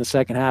improved a bit in the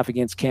second half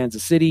against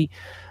Kansas City.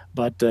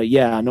 But,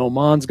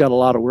 Mond's got a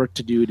lot of work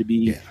to do to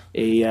be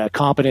a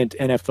competent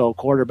NFL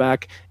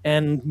quarterback,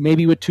 and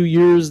maybe with 2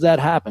 years that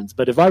happens.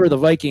 But if I were the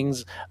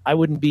Vikings, I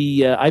wouldn't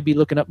be I'd be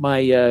looking up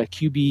my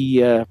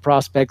QB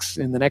prospects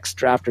in the next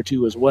draft or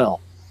 2 as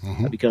well.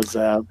 Because,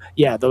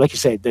 like you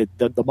say,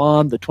 the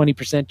Mond, the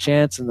 20%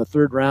 chance in the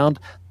 3rd round,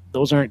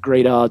 those aren't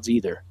great odds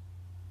either.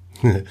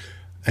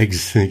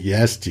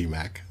 Yes,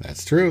 G-Mac,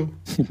 that's true.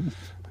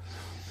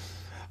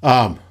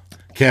 Cam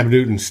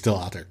Newton's still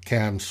out there.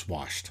 Cam's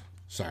washed.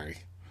 Sorry.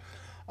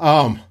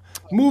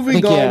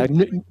 Moving on.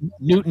 Yeah,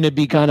 Newton would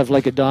be kind of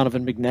like a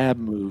Donovan McNabb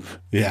move.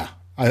 Yeah,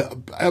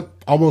 I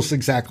almost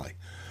exactly.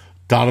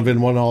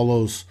 Donovan won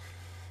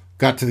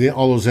got to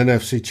all those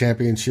NFC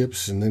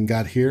championships, and then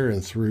got here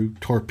and threw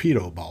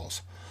torpedo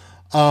balls.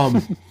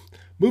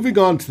 Moving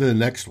on to the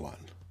next one.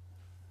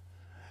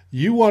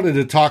 You wanted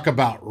to talk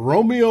about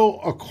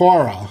Romeo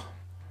Okwara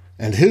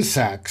and his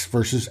sacks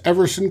versus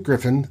Everson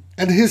Griffen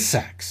and his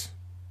sacks.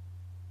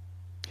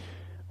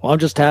 Well, I'm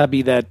just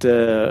happy that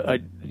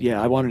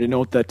I wanted to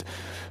note that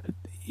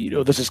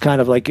this is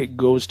kind of like it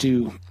goes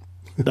to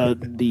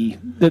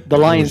the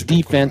Lions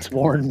defense.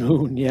 Warren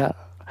Moon, yeah,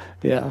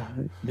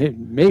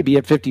 maybe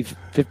at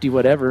 50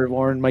 whatever,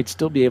 Warren might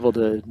still be able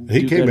to.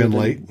 He came in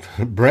late.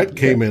 Brett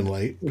came in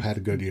late. Had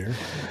a good year.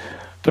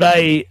 But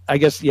I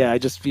guess I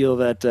just feel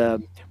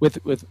that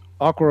with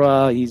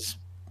Okwara, he's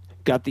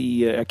got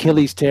the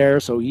Achilles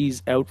tear, so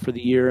he's out for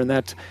the year, and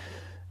that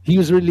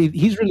he's really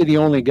the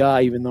only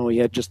guy, even though he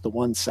had just the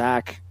one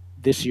sack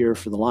this year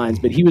for the Lions,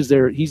 but he's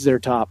their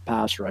top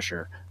pass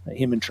rusher.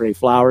 Him and Trey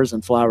Flowers,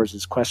 and Flowers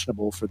is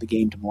questionable for the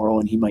game tomorrow,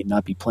 and he might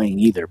not be playing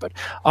either. But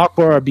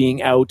Okwara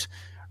being out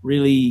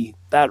really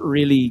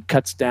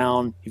cuts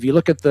down. If you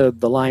look at the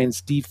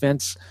Lions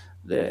defense,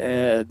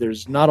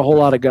 there's not a whole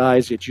lot of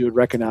guys that you would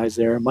recognize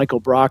there.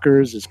 Michael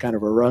Brockers is kind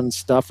of a run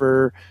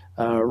stuffer,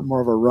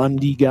 more of a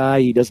run-D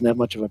guy. He doesn't have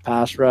much of a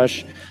pass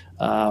rush.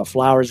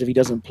 Flowers, if he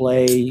doesn't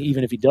play,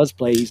 even if he does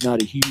play, he's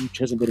not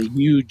hasn't been a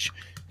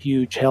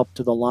huge help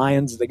to the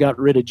Lions. They got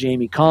rid of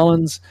Jamie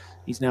Collins.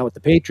 He's now with the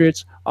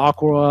Patriots.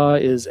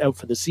 Okwara is out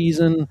for the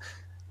season.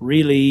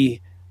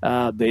 Really,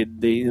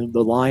 the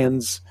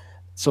Lions,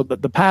 so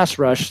the pass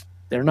rush,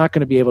 they're not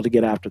going to be able to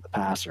get after the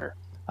passer.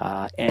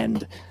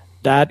 And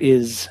that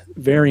is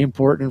very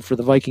important for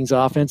the Vikings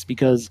offense,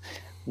 because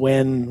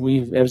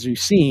as we've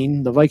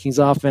seen, the Vikings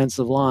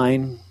offensive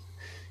line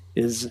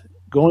is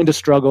going to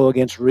struggle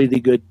against really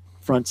good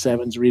front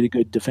sevens, really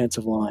good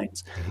defensive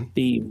lines. Mm-hmm.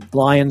 The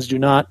Lions do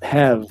not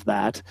have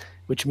that,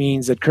 which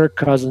means that Kirk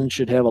Cousins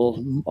should have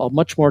a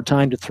much more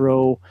time to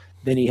throw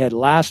than he had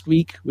last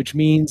week, which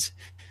means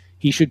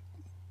he should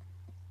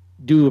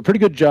do a pretty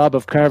good job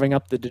of carving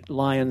up the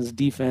Lions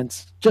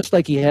defense, just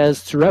like he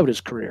has throughout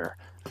his career.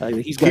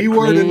 He's got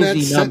keyword in that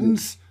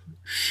sentence,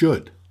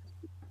 should.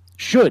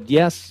 Should,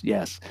 yes.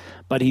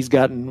 But he's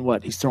gotten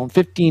he's thrown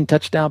 15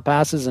 touchdown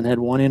passes and had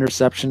one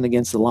interception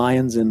against the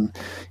Lions in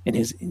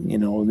his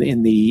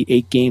in the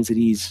 8 games that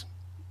he's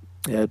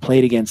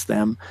played against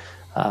them.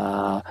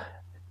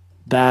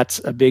 That's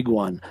a big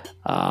one.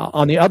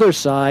 On the other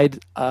side,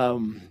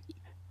 the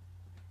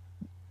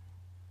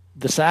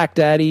sack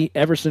daddy,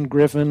 Everson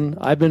Griffen,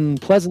 I've been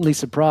pleasantly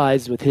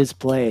surprised with his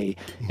play,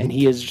 and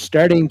he is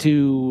starting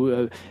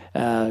to.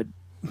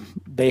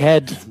 They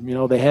had.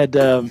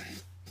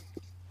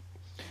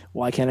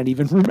 Why can't I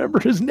even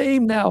remember his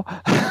name now?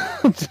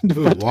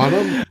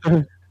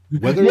 Wonnum?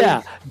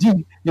 Yeah,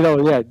 DJ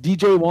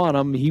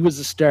Wonnum. He was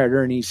a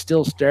starter, and he's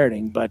still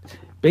starting. But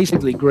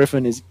basically,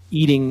 Griffen is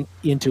eating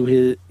into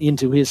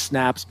his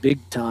snaps big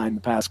time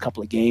the past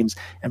couple of games,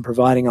 and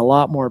providing a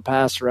lot more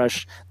pass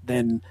rush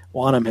than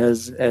Wonnum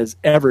has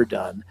ever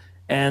done.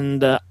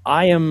 And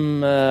I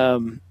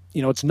am.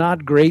 It's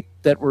not great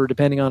that we're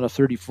depending on a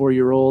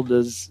 34-year-old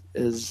as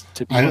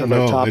to be one of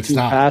our top 2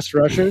 pass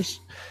rushers.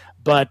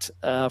 But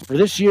for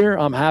this year,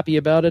 I'm happy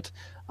about it.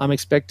 I'm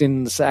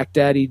expecting the sack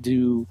daddy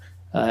to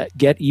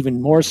get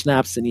even more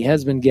snaps than he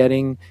has been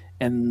getting,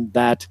 and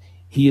that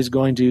he is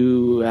going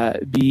to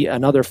be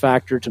another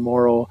factor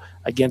tomorrow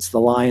against the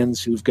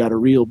Lions, who've got a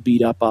real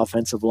beat-up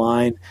offensive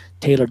line.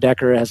 Taylor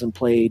Decker hasn't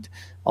played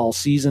all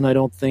season, I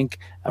don't think.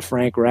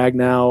 Frank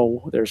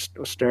Ragnow, their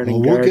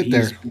starting guard,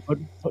 he's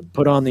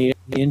put on the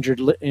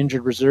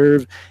injured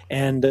reserve.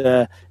 And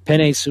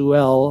Penei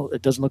Sewell,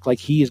 it doesn't look like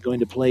he is going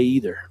to play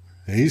either.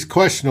 He's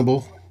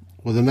questionable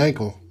with an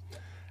ankle.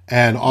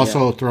 And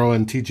also throw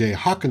in TJ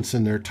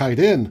Hawkinson, their tight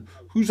end,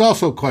 who's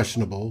also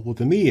questionable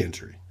with a knee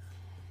injury.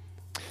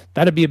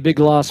 That'd be a big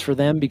loss for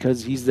them,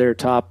 because he's their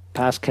top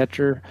pass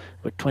catcher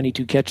with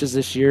 22 catches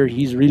this year.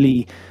 He's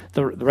really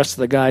the rest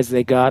of the guys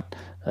they got,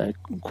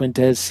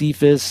 Quintez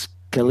Cephas,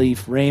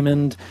 Khalif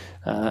Raymond,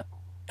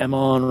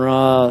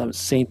 Amon-Ra,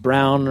 St.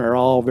 Brown, are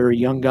all very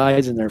young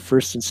guys in their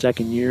first and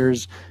second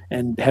years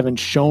and haven't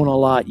shown a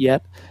lot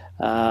yet.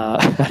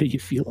 How do you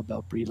feel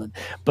about Breland?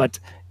 But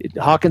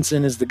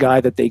Hawkinson is the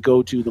guy that they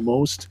go to the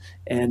most,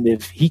 and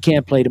if he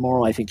can't play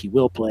tomorrow, I think he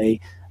will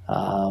play.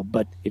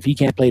 But if he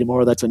can't play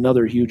tomorrow, that's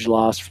another huge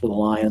loss for the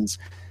Lions.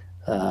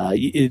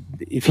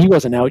 If he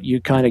wasn't out, you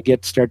kind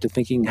of start to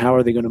thinking, how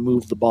are they going to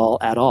move the ball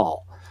at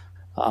all?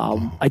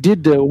 I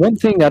did one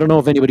thing. I don't know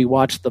if anybody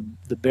watched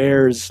the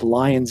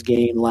Bears-Lions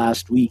game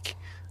last week.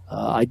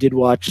 I did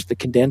watch the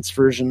condensed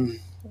version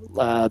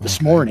this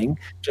morning,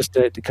 just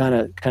to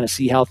kind of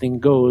see how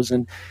things goes.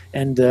 And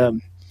the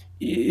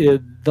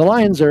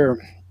Lions are,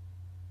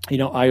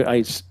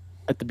 I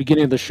at the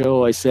beginning of the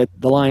show, I said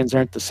the Lions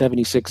aren't the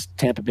 76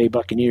 Tampa Bay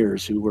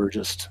Buccaneers, who were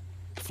just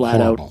flat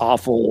out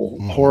awful,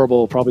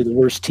 horrible, probably the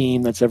worst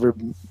team that's ever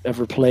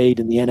played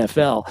in the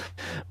NFL.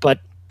 But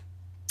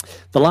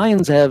the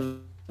Lions have,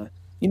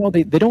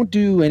 they don't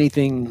do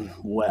anything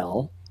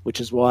well,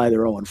 which is why they're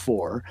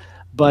 0-4.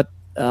 But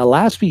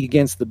last week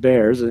against the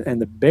Bears,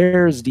 and the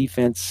Bears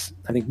defense,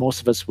 I think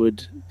most of us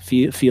would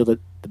feel that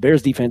the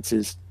Bears defense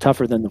is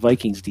tougher than the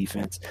Vikings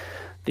defense.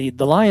 The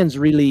Lions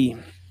really,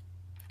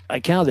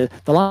 I counted,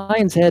 the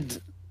Lions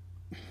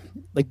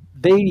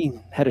they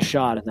had a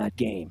shot in that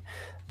game.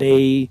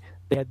 They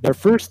had their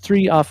first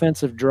 3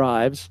 offensive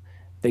drives.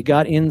 They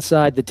got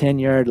inside the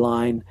 10-yard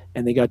line,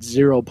 and they got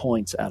 0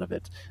 points out of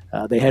it.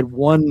 They had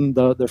one,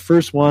 the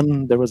first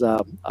one, there was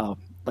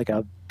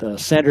the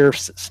center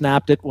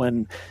snapped it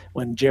when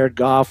Jared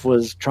Goff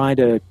was trying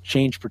to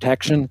change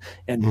protection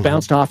and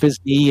bounced off his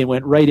knee and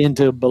went right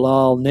into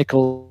Bilal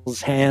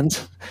Nichols'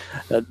 hands.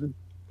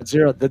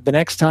 0. The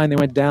next time they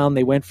went down,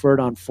 they went for it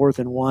on 4th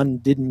and 1,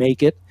 didn't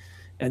make it.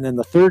 And then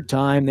the third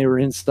time they were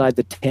inside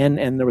the 10,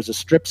 and there was a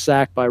strip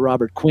sack by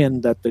Robert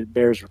Quinn that the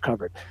Bears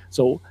recovered.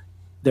 So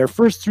their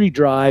first 3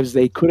 drives,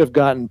 they could have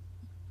gotten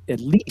at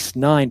least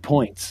 9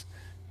 points,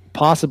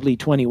 possibly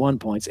 21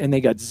 points, and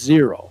they got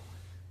 0.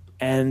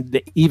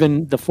 And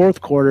even the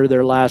fourth quarter,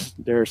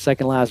 their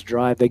second last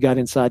drive, they got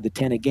inside the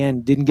 10 again,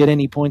 didn't get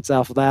any points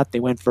off of that. They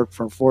went from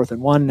 4th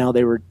and 1. Now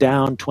they were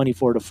down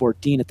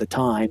 24-14 at the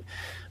time.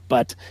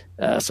 But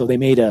so they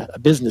made a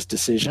business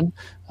decision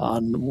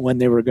on when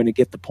they were going to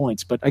get the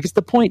points. But I guess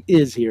the point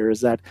is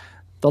that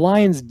the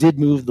Lions did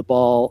move the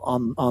ball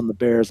on the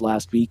Bears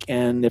last week,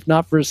 and if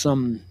not for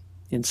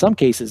in some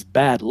cases,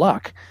 bad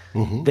luck,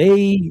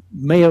 they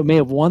may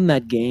have won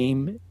that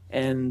game,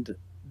 and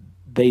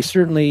they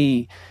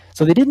certainly.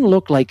 So they didn't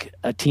look like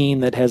a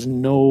team that has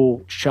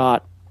no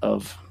shot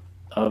of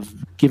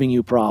giving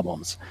you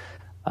problems.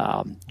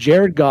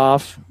 Jared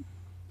Goff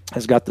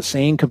has got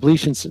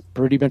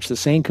pretty much the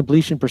same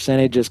completion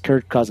percentage as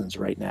Kirk Cousins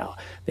right now.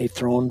 They've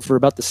thrown for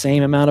about the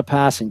same amount of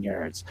passing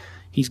yards.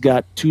 He's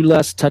got 2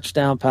 less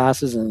touchdown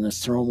passes and has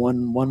thrown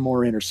one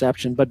more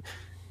interception. But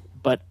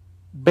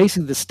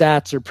basically the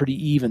stats are pretty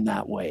even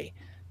that way.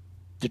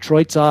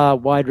 Detroit's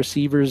wide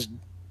receivers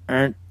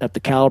aren't at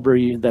the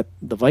caliber that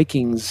the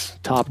Vikings'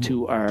 top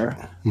 2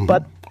 are.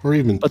 But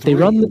they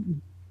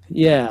run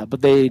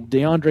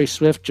DeAndre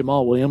Swift,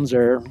 Jamal Williams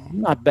are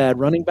not bad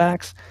running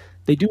backs.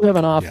 They do have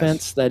an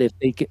offense that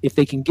if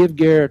they can give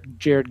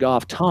Jared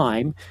Goff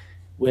time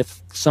with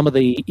some of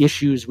the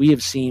issues we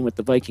have seen with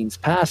the Vikings'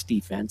 pass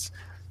defense,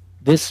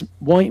 this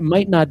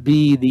might not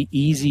be the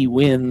easy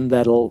win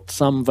that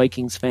some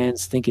Vikings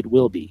fans think it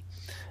will be.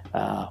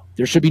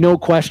 There should be no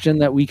question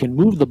that we can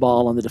move the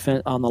ball on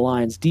the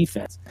Lions'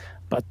 defense,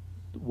 but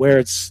where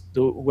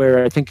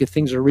I think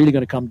things are really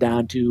going to come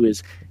down to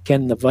is,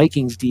 can the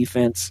Vikings'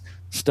 defense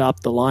stop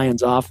the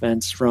Lions'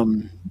 offense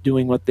from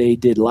doing what they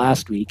did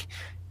last week?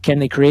 Can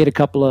they create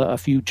a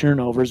few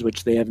turnovers,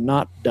 which they have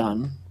not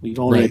done? We've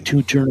only had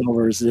 2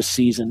 turnovers this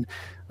season.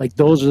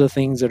 Those are the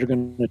things that are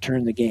going to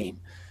turn the game.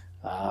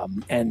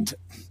 And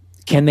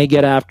can they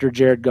get after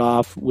Jared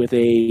Goff with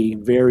a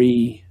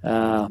very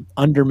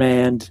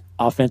undermanned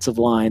offensive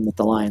line that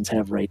the Lions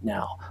have right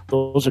now?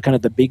 Those are kind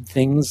of the big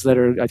things that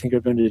I think are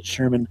going to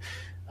determine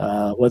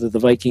whether the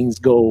Vikings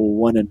go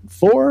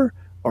 1-4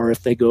 or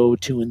if they go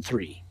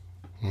 2-3.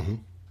 Mm-hmm.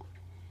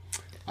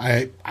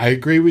 I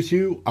agree with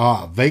you.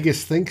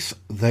 Vegas thinks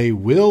they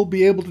will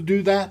be able to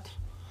do that.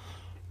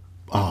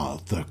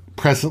 The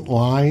present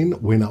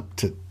line went up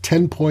to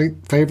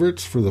 10-point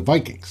favorites for the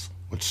Vikings,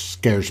 which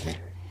scares me.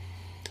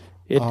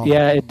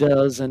 It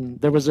does. And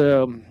there was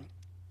a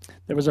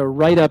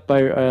write-up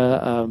by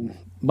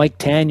Mike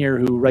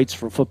Tanier, who writes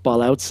for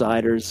Football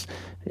Outsiders.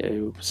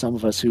 Some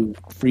of us who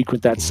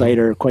frequent that site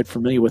are quite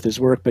familiar with his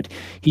work, but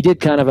he did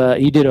a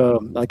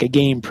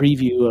game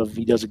preview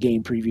he does a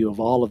game preview of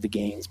all of the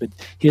games, but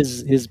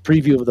his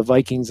preview of the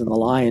Vikings and the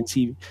Lions,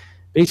 he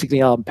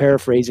basically, I'm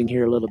paraphrasing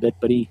here a little bit,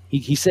 but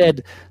he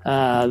said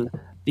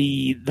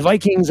the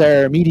Vikings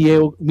are a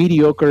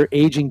mediocre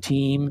aging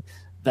team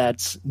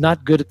that's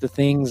not good at the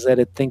things that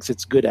it thinks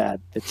it's good at.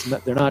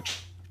 They're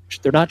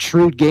not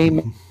shrewd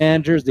game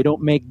managers. They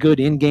don't make good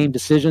in-game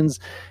decisions.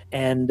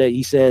 And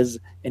he says,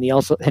 and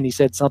he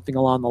said something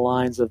along the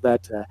lines of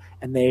that.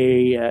 And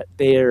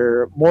they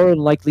are more than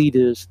likely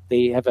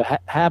they have a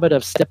habit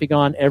of stepping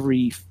on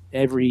every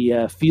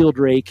field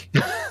rake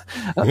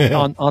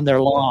on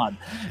their lawn,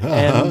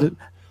 and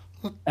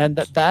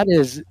that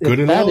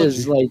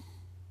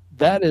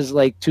is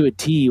like to a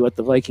T what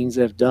the Vikings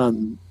have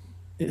done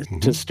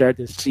to start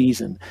this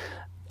season.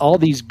 All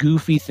these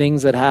goofy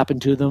things that happen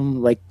to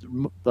them,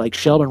 like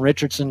Sheldon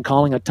Richardson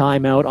calling a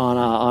timeout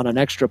on an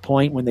extra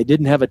point when they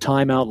didn't have a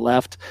timeout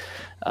left.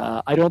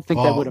 I don't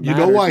think that would have mattered.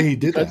 You know why he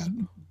did that?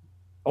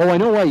 Oh, I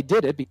know why he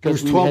did it,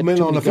 because there was 12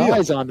 men on the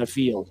guys on the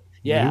field.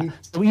 Yeah. Mm-hmm.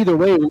 So either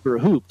way, we were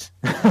hooped.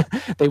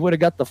 They would have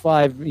got the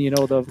 5,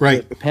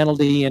 the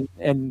penalty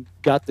and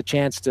got the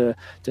chance to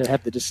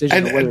have the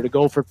decision of whether to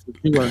go for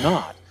 2 or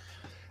not.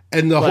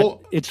 And the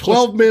whole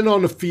 12 men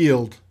on the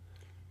field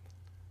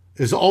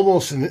is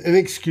almost an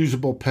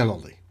inexcusable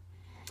penalty,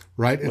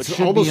 right? It's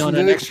almost an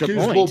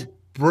inexcusable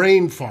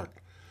brain fart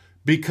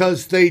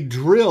because they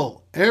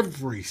drill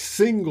every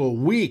single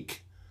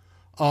week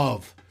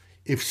of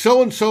if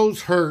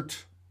so-and-so's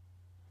hurt,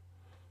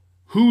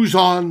 who's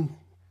on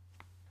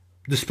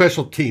the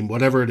special team,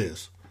 whatever it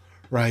is,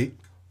 right?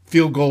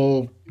 Field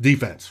goal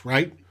defense,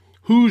 right?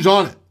 Who's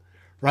on it,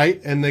 right?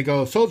 And they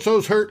go,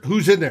 so-and-so's hurt,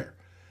 who's in there?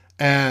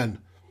 And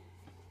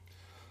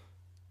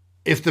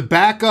if the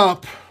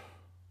backup,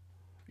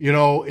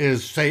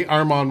 is, say,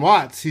 Armand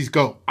Watts, he's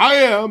go, I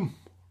am,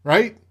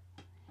 right?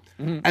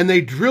 Mm-hmm. And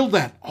they drill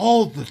that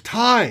all the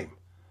time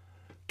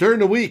during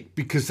the week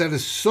because that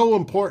is so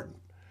important.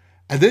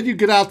 And then you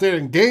get out there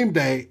in game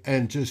day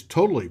and just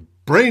totally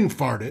brain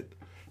fart it.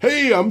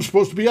 Hey, I'm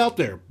supposed to be out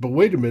there. But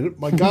wait a minute,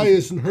 my guy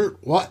isn't hurt.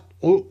 What?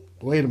 Oh,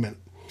 wait a minute.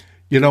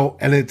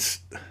 And it's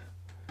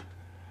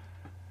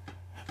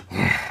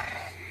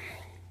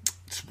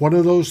one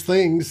of those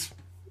things.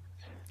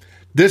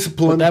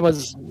 Discipline.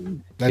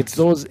 It's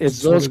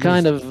those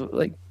kind of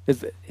like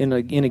in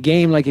a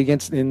game like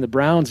in the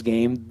Browns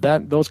game,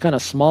 those kind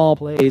of small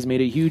plays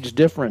made a huge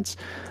difference.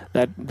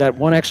 That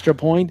one extra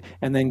point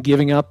and then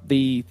giving up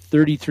the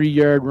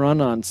 33-yard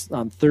run on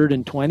 3rd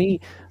and 20,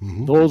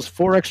 those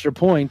 4 extra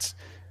points.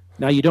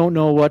 Now you don't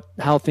know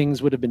how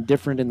things would have been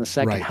different in the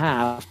second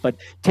half, but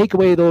take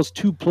away those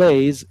 2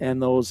 plays and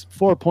those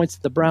 4 points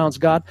that the Browns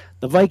got,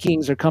 the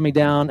Vikings are coming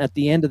down at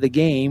the end of the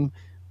game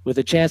with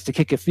a chance to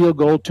kick a field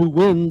goal to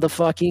win the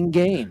fucking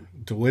game.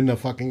 To win the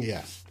fucking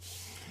yes.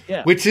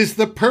 Yeah. Which is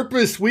the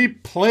purpose we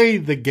play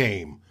the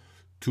game,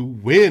 to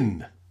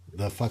win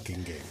the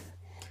fucking game.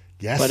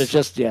 Yes. But it's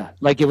just,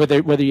 like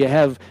whether you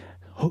have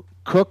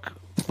Cook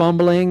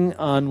fumbling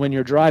on when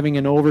you're driving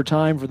in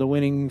overtime for the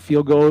winning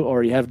field goal,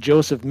 or you have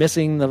Joseph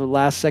missing the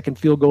last second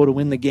field goal to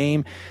win the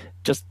game,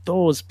 just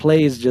those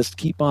plays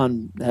just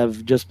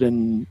have just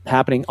been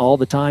happening all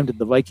the time to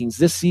the Vikings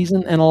this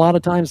season and a lot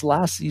of times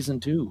last season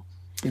too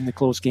in the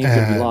close games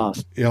that we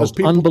lost. Just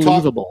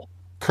unbelievable.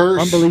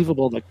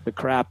 Unbelievable the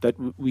crap that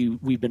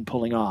we've been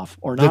pulling off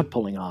or not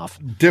pulling off.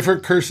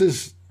 Different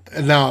curses.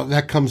 Now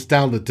that comes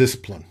down to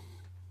discipline.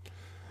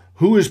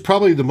 Who is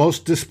probably the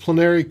most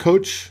disciplinary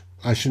coach?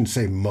 I shouldn't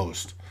say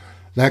most.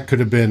 That could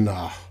have been,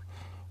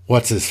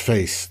 what's his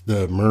face?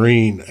 The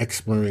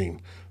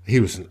ex-Marine. He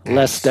was an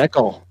Les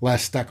Steckel.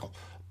 Les Steckel.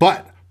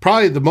 But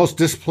probably the most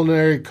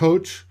disciplinary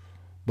coach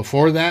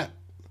before that,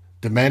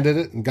 demanded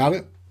it and got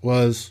it,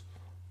 was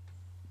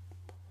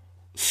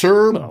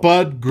Sir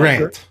Bud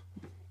Grant.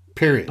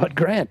 Period. Bud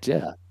Grant,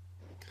 yeah.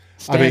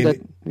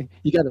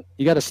 You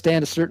got to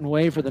stand a certain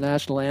way for the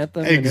national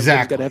anthem.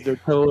 Exactly. Got to have their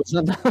toes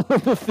on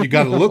the You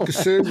got to look a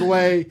certain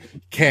way.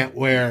 Can't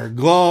wear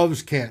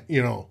gloves. Can't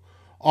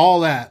all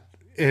that.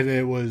 And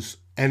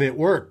it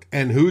worked.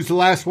 And who's the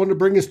last one to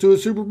bring us to a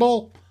Super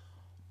Bowl?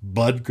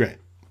 Bud Grant.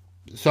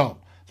 So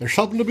there's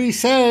something to be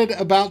said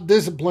about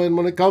discipline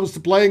when it comes to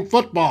playing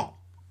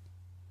football.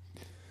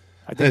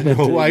 And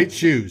no white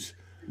shoes.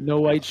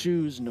 No white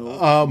shoes.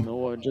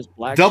 No, just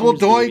black. Double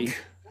shoes, doink. baby.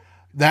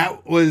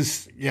 That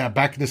was,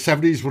 back in the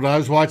 70s when I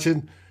was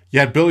watching, you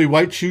had Billy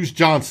White Shoes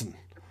Johnson,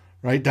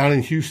 right, down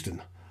in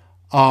Houston.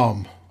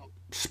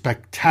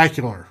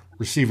 Spectacular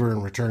receiver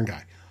and return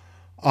guy.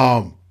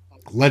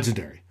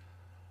 Legendary.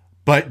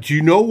 But do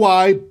you know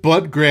why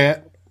Bud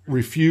Grant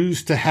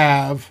refused to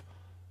have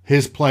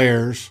his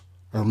players,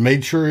 or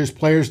made sure his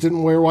players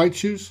didn't wear white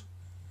shoes?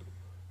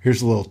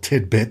 Here's a little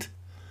tidbit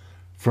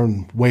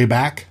from way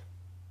back.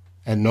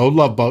 And no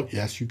Love Boat.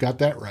 Yes, you got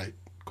that right,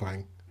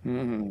 Quang.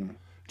 Mm-hmm.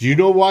 Do you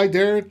know why,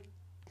 Darren?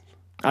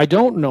 I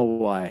don't know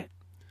why.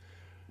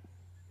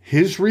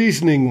 His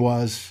reasoning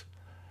was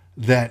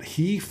that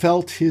he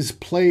felt his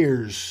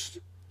players,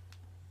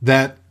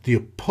 that the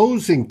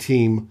opposing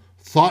team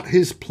thought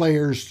his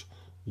players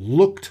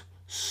looked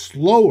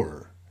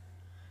slower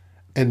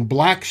in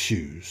black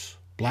shoes,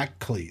 black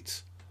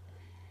cleats,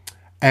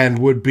 and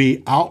would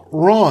be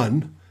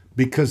outrun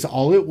because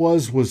all it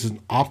was an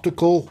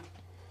optical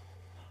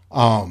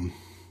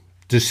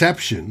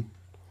deception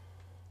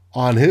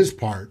on his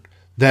part,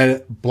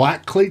 that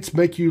black cleats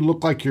make you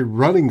look like you're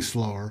running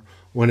slower,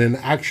 when in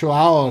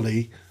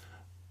actuality,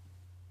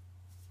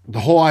 the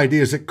whole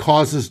idea is it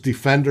causes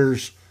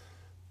defenders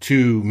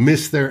to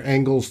miss their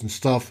angles and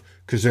stuff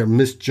because they're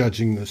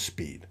misjudging the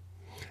speed.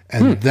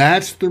 And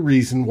that's the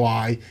reason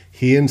why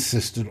he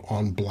insisted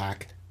on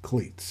black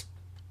cleats.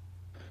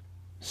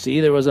 See,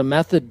 there was a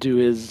method to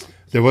his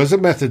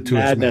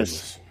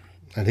madness.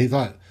 And he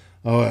thought,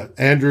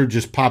 Andrew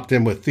just popped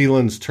in with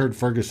Thielen's Turd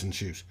Ferguson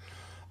shoes.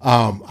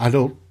 I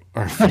don't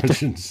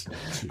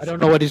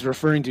know what he's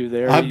referring to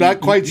there. I'm not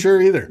quite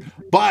sure either.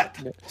 But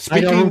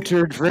I know who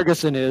Turd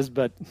Ferguson is,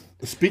 but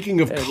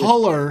speaking of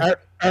color,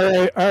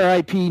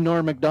 R.I.P.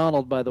 Norm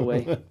Macdonald, by the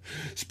way.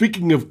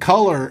 Speaking of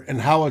color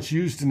and how it's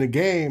used in the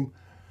game,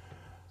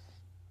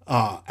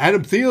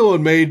 Adam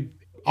Thielen made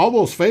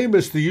almost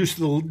famous the use of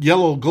the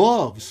yellow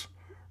gloves,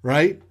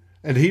 right?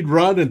 And he'd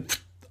run and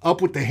up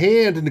with the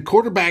hand, and the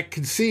quarterback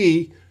could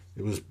see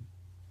it was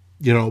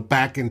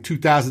back in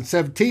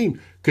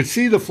 2017, could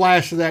see the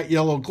flash of that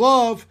yellow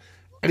glove,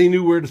 and he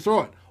knew where to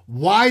throw it.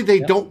 Why they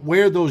don't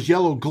wear those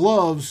yellow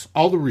gloves,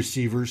 all the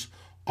receivers,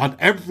 on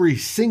every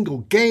single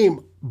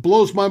game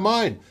blows my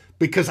mind,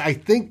 because I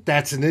think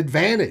that's an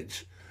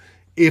advantage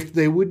if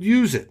they would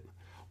use it.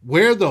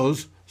 Wear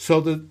those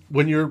so that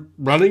when you're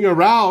running a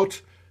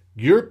route,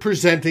 you're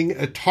presenting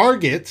a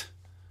target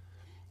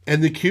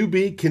and the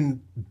QB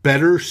can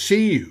better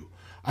see you.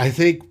 I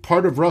think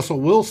part of Russell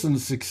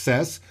Wilson's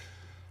success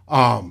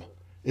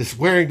is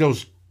wearing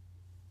those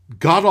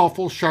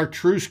god-awful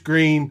chartreuse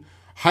green,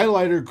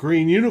 highlighter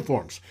green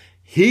uniforms.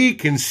 He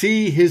can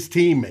see his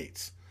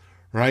teammates,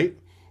 right?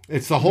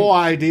 It's the whole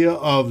idea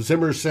of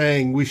Zimmer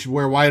saying we should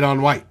wear white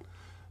on white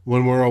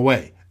when we're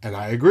away. And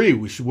I agree,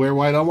 we should wear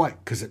white on white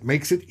because it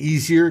makes it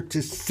easier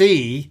to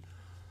see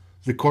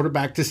the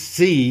quarterback, to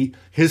see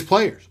his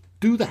players.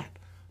 Do that.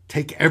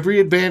 Take every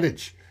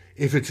advantage.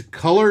 If it's a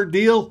color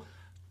deal,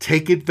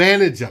 take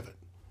advantage of it.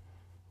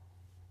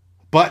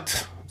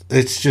 But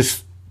it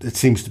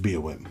seems to be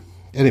a whim.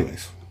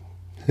 Anyways,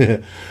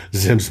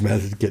 Zim's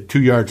method, get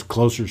 2 yards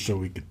closer so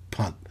we could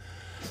punt.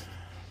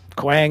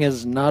 Quang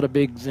is not a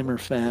big Zimmer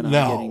fan.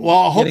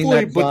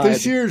 Hopefully, but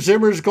this year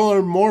Zimmer's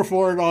going more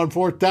for it on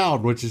 4th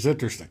down, which is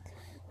interesting.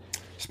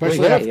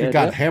 Especially after he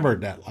got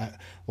hammered that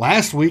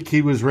last week.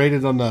 He was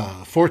rated on the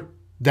 4th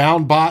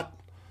down bot.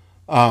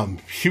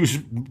 He was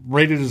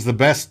rated as the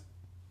best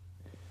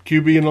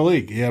QB in the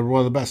league. He had one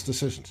of the best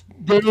decisions.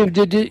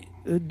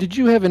 Did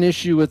you have an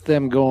issue with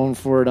them going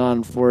for it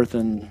on 4th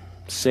and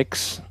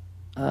 6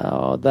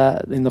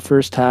 that in the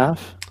first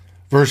half?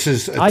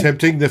 Versus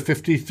attempting the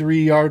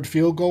 53-yard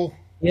field goal?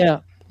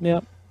 Yeah.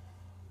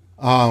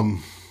 I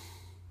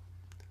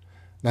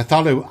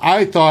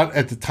thought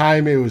at the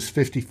time it was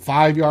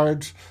 55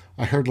 yards.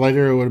 I heard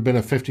later it would have been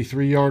a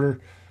 53-yarder.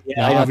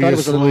 Yeah, I thought it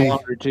was a little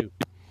longer too.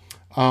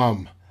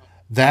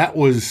 That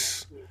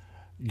was,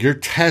 you're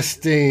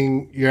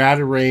testing, you're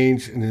out of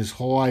range, and his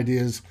whole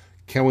idea is,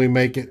 can we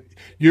make it?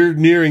 You're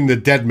nearing the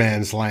dead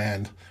man's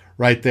land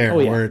right there,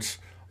 where it's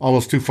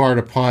almost too far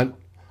to punt.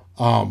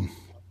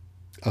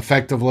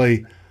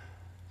 Effectively,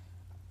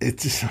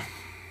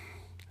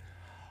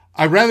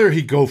 I'd rather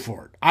he go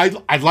for it.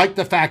 I like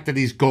the fact that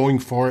he's going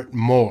for it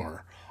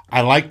more.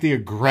 I like the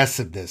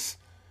aggressiveness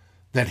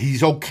that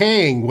he's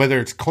okaying, whether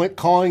it's Clint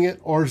calling it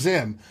or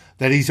Zim,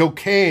 that he's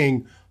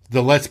okaying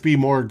the let's be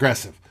more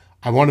aggressive.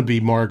 I want to be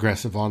more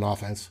aggressive on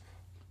offense.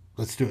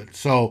 Let's do it.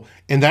 So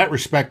in that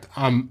respect,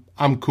 I'm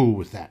cool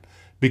with that.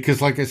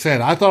 Because like I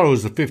said, I thought it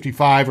was a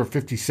 55 or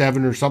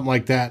 57 or something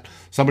like that.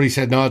 Somebody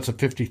said, no, it's a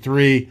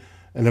 53.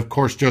 And, of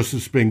course,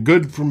 Joseph's been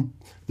good from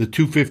the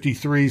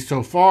 253s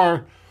so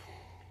far.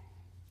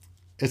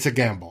 It's a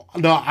gamble.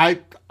 No,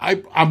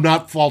 I'm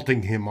not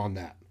faulting him on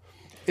that.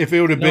 If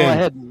it would have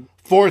been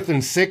 4th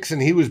and 6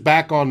 and he was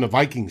back on the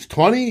Vikings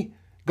 20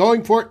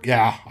 going for it,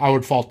 yeah, I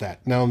would fault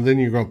that. Now, then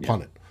you're going to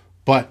punt it.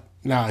 But,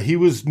 no, he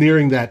was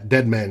nearing that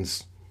dead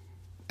man's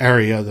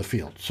area of the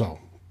field. So,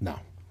 no.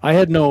 I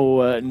had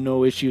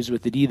no issues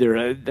with it either.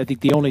 I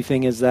think the only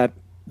thing is that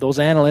those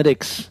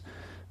analytics –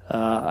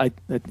 I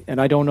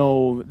don't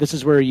know. This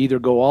is where you either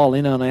go all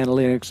in on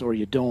analytics or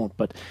you don't.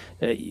 But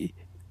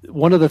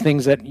one of the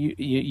things that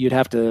you'd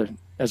have to,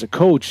 as a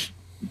coach,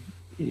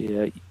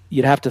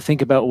 you'd have to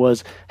think about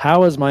was,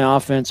 how is my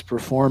offense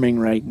performing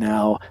right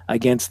now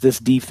against this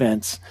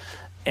defense,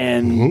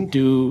 and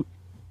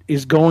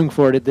is going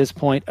for it at this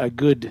point a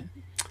good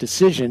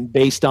decision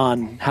based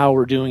on how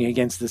we're doing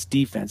against this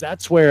defense?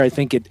 That's where I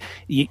think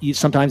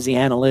sometimes the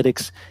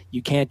analytics,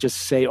 you can't just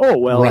say,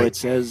 it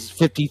says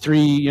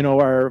 53,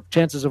 our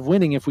chances of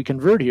winning if we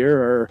convert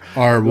here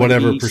are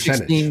whatever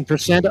percentage,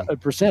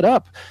 16%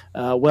 up.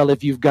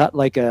 If you've got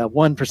like a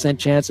 1%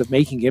 chance of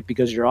making it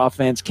because your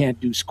offense can't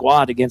do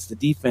squat against the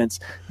defense,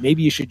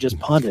 maybe you should just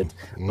punt it.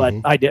 But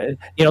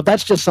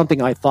that's just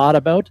something I thought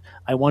about.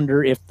 I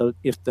wonder if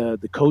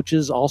the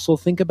coaches also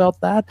think about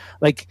that.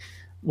 Like,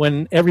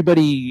 when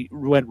everybody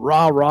went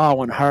rah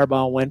when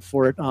Harbaugh went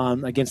for it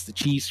against the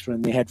Chiefs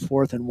when they had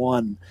 4th and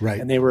 1,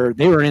 and they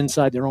were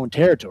inside their own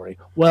territory.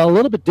 Well, a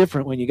little bit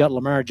different when you got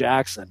Lamar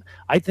Jackson.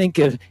 I think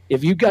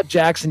if you got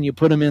Jackson, you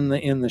put him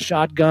in the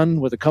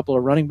shotgun with a couple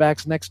of running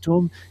backs next to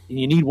him, and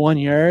you need 1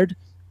 yard.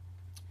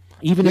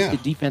 Even if the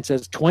defense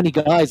has 20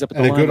 guys up at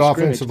the line, and a good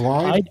offensive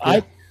line.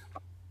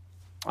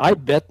 I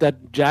bet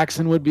that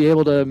Jackson would be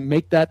able to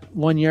make that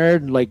 1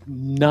 yard like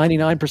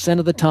 99%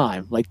 of the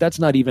time. Like, that's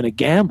not even a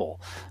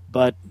gamble.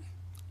 But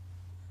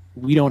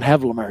we don't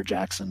have Lamar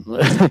Jackson.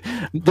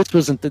 This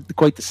wasn't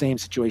quite the same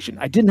situation.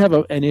 I didn't have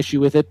an issue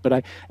with it,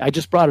 but I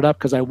just brought it up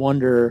because I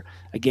wonder,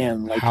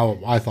 again, like, how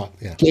I thought,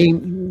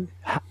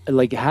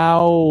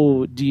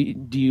 how do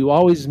you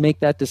always make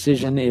that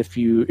decision if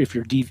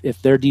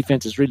their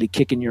defense is really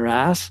kicking your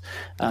ass?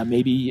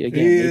 Maybe you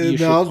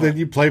then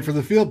you play for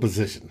the field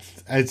position.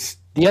 It's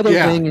the other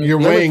thing. You're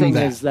weighing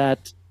that. Is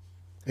that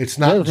it's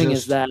not. The other thing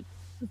is that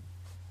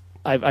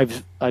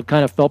I've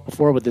kind of felt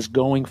before with this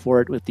going for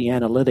it with the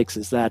analytics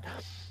is that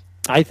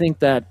I think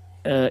that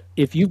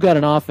if you've got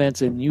an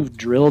offense and you've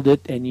drilled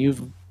it and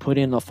you've put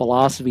in a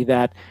philosophy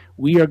that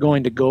we are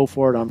going to go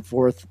for it on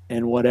fourth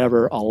and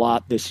whatever a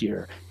lot this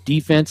year.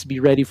 Defense, be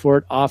ready for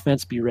it.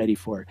 Offense, be ready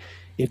for it.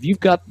 If you've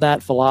got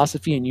that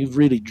philosophy and you've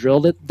really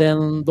drilled it,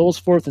 then those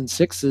fourth and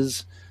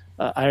sixes,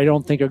 I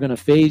don't think are going to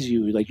phase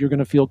you. Like, you're going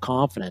to feel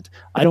confident.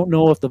 I don't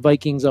know if the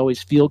Vikings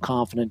always feel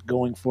confident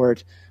going for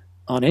it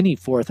on any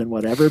fourth and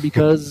whatever,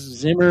 because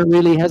Zimmer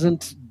really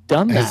hasn't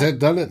done that. Hasn't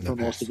done it for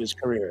most of his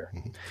career.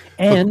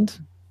 And,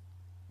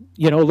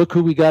 look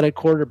who we got at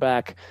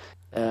quarterback.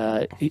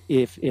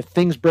 If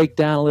things break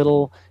down a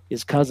little,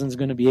 is Cousins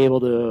going to be able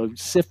to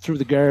sift through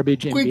the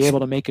garbage and be able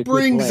to make a good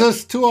play? Brings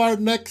us to our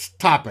next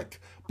topic.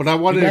 But I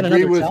want to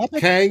agree with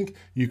Kang.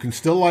 You can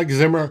still like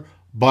Zimmer,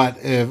 but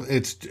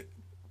if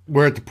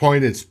we're at the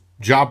point it's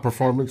job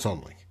performance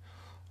only.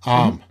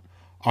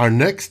 Our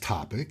next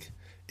topic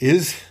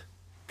is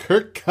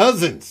Kirk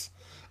Cousins.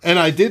 And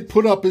I did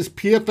put up his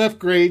PFF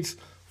grades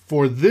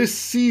for this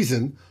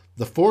season,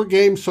 the 4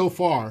 games so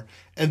far.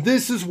 And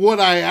this is what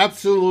I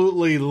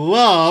absolutely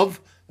love,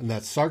 and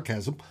that's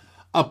sarcasm,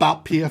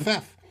 about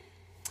PFF.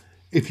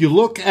 If you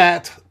look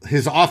at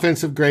his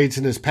offensive grades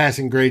and his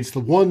passing grades, the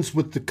ones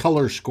with the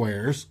color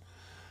squares,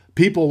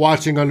 people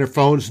watching on their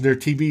phones and their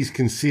TVs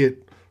can see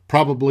it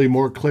probably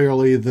more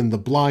clearly than the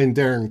blind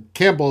Darren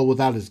Campbell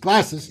without his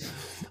glasses.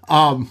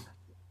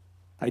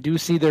 I do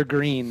see they're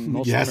green.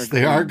 Yes,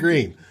 they are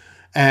green.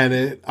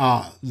 And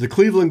the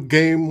Cleveland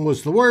game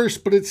was the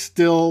worst, but it's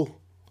still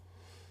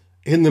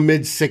in the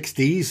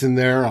mid-60s, and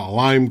they're a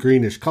lime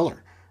greenish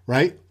color,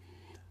 right?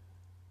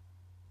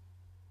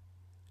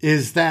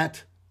 Is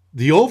that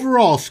the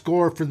overall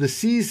score for the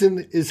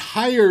season is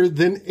higher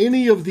than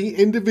any of the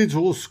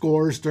individual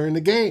scores during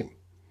the game.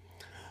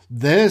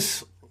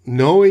 This,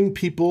 knowing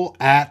people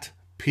at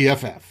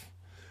PFF,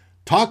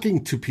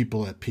 talking to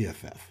people at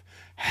PFF,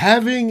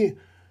 having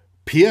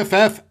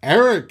PFF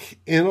Eric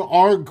in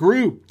our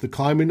group, the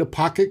Climbing the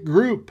Pocket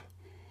group,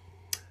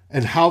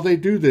 and how they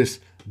do this.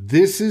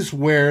 This is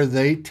where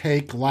they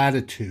take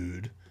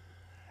latitude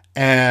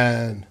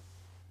and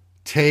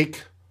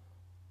take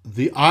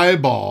the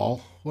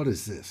eyeball. What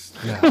is this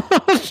now?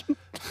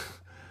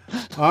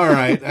 All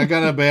right, I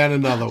got to ban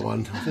another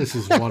one. This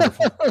is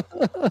wonderful.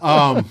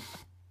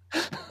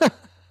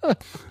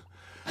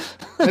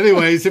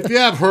 Anyways, if you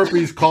have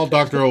herpes, call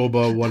Dr.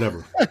 Oba,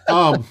 whatever.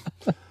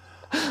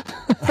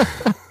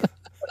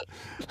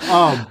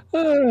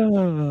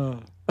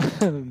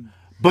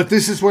 But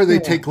this is where they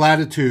take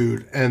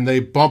latitude and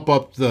they bump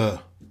up the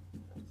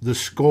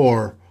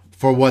score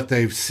for what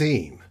they've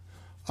seen.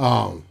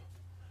 And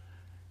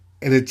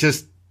it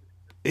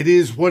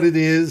is what it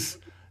is.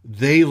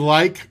 They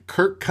like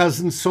Kirk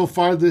Cousins so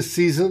far this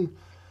season.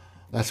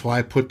 That's why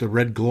I put the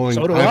red glowing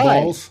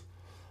eyeballs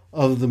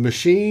of the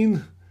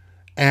machine.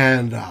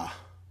 And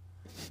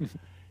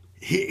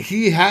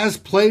he has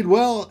played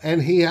well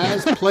and he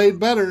has played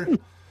better.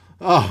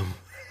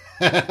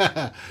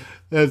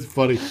 That's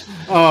funny.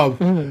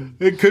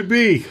 It could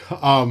be.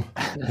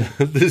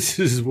 This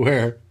is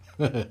where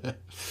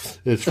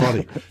it's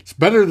funny. It's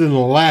better than the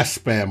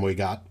last spam we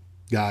got,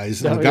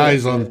 guys. And the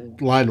guys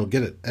online will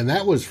get it. And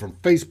that was from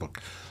Facebook.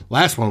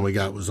 Last one we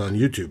got was on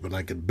YouTube, and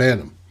I could ban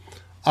them.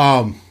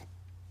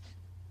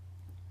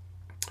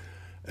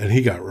 And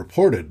he got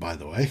reported, by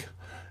the way.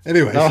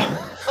 Anyways. No,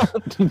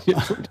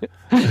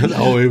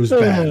 it was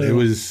bad. It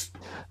was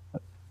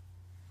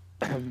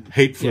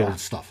hate-filled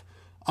stuff.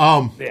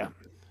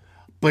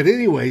 But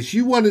anyways,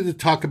 you wanted to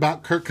talk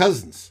about Kirk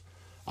Cousins.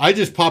 I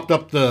just popped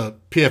up the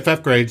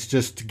PFF grades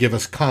just to give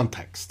us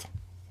context.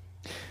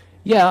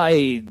 Yeah,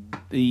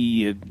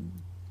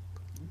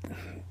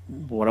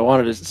 what I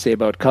wanted to say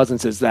about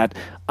Cousins is that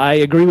I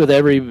agree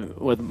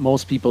with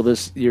most people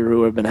this year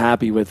who have been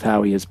happy with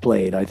how he has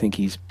played. I think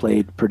he's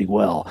played pretty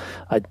well.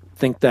 I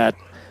think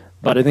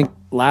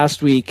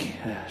last week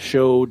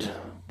showed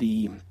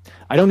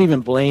I don't even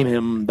blame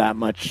him that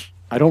much.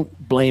 I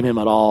don't blame him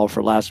at all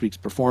for last week's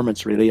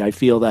performance, really. I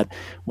feel that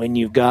when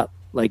you've got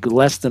like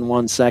less than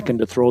 1 second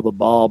to throw the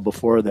ball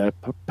before the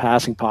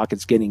passing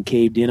pocket's getting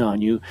caved in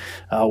on you,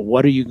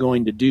 what are you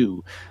going to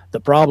do?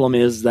 The problem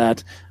is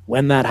that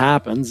when that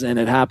happens, and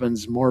it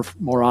happens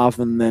more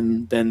often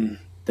than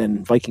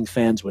Vikings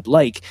fans would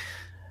like,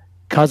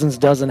 Cousins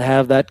doesn't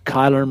have that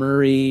Kyler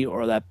Murray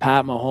or that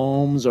Pat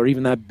Mahomes or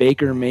even that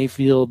Baker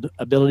Mayfield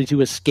ability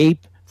to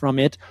escape from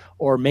it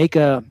or make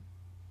a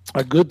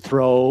good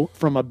throw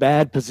from a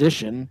bad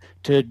position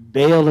to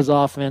bail his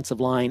offensive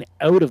line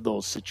out of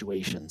those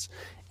situations.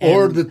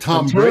 Or the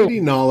Tom Brady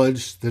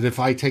knowledge that if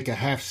I take a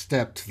half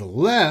step to the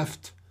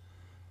left,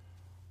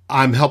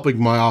 I'm helping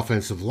my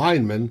offensive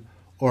lineman.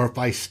 Or if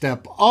I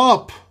step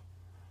up,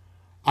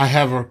 I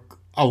have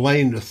a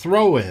lane to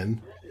throw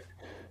in.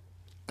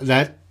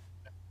 That's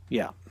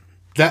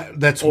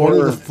one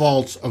of the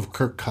faults of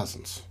Kirk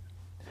Cousins.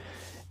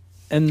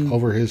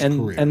 Over his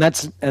career, and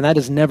that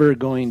is never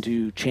going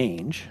to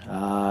change.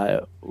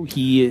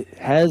 He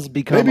has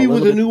become maybe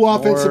with a new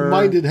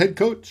offensive-minded head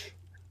coach.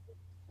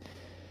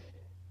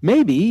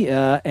 Maybe,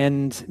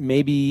 and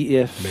maybe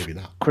if maybe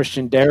not.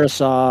 Christian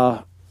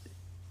Darrisaw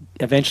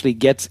eventually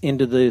gets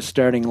into the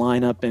starting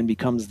lineup and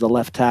becomes the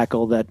left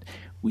tackle that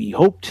we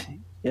hope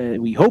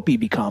he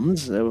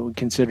becomes,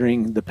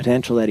 considering the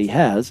potential that he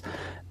has.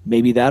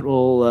 Maybe that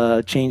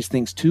will change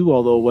things too,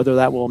 although whether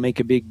that will make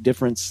a big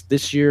difference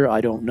this year,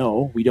 I don't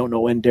know. We don't know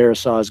when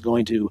Darrisaw is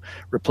going to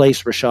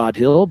replace Rashad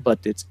Hill, but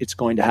it's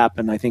going to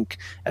happen, I think,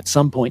 at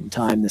some point in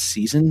time this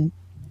season,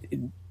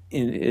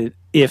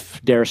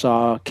 if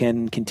Darrisaw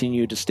can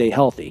continue to stay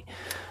healthy.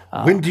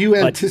 When do you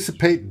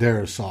anticipate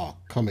Darrisaw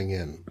coming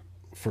in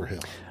for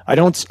Hill? I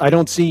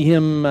don't see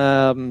him.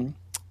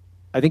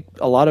 I think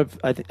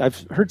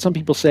I've heard some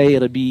people say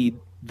it'll be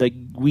the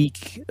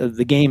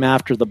game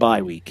after the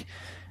bye week.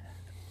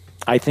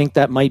 I think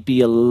that might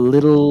be a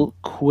little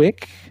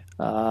quick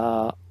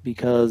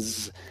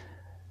because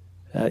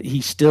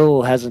he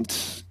still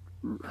hasn't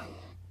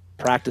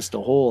practiced a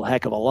whole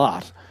heck of a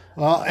lot.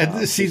 Well,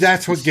 and see,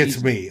 that's what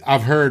gets me.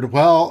 I've heard,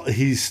 well,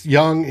 he's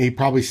young. He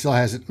probably still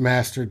hasn't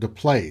mastered the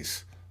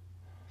plays.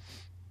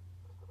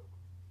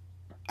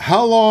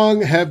 How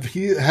long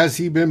has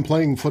he been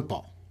playing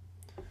football?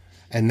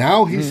 And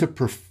now he's a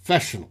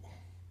professional,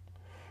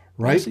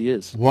 right? Yes, he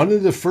is. One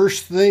of the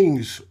first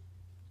things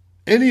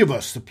any of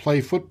us that play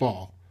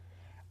football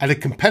at a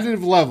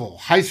competitive level,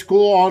 high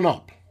school on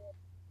up,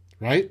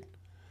 right,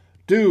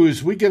 do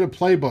is we get a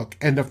playbook,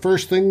 and the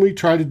first thing we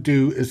try to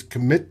do is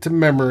commit to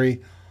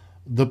memory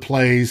the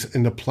plays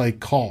and the play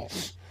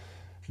calls.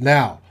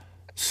 Now,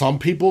 some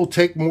people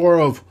take more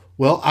of,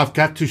 well, I've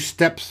got to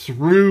step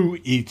through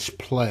each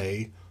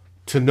play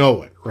to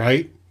know it,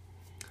 right?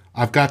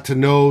 I've got to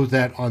know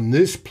that on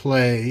this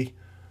play,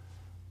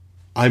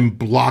 I'm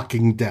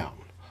blocking down,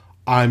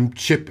 I'm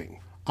chipping,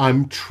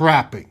 I'm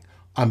trapping,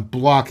 I'm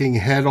blocking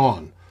head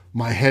on.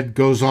 My head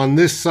goes on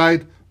this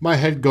side, my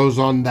head goes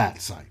on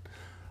that side.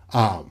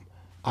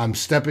 I'm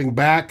stepping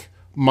back,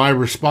 my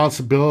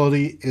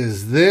responsibility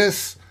is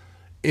this.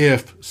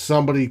 If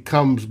somebody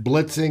comes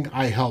blitzing,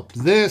 I help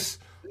this,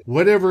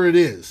 whatever it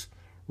is,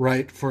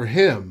 right? For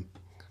him,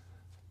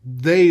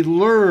 they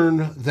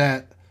learn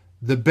that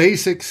the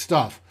basic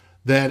stuff,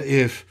 that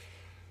if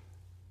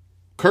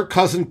Kirk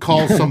Cousins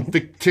calls some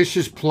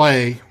fictitious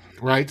play,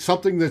 right,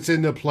 something that's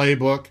in the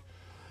playbook,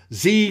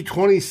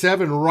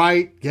 Z27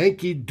 right,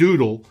 Yankee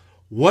Doodle,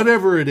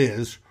 whatever it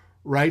is,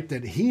 right,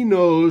 that he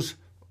knows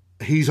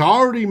he's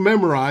already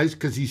memorized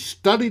because he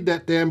studied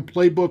that damn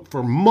playbook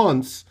for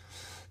months,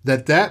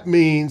 that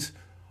means,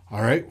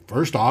 all right,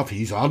 first off,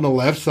 he's on the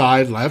left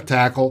side, left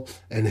tackle,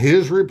 and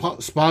his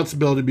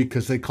responsibility,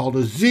 because they called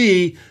a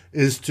Z,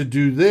 is to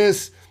do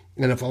this,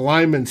 and if a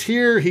lineman's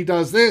here, he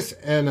does this,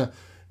 and a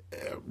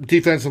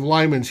defensive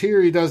lineman's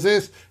here, he does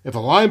this, if a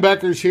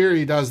linebacker's here,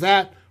 he does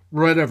that,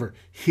 whatever.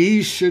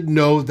 He should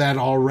know that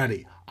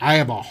already. I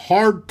have a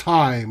hard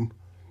time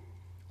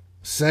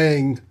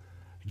saying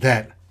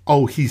that,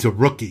 oh, he's a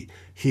rookie.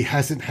 He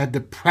hasn't had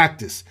to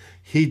practice.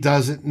 He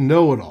doesn't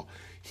know it all.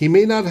 He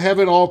may not have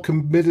it all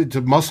committed to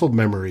muscle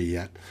memory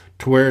yet,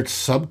 to where it's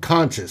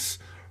subconscious,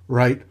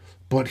 right?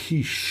 But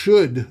he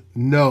should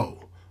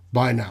know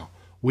by now.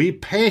 We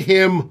pay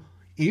him,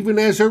 even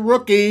as a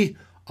rookie,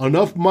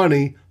 enough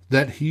money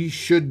that he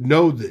should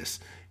know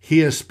this. He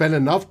has spent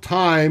enough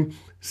time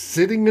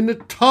sitting in the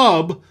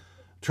tub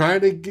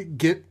trying to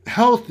get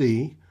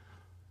healthy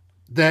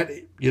that,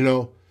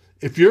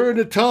 if you're in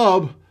the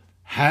tub,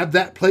 have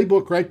that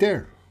playbook right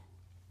there.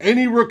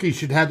 Any rookie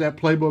should have that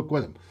playbook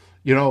with him.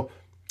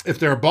 If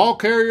they're a ball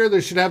carrier,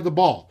 they should have the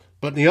ball.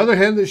 But on the other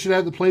hand, they should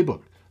have the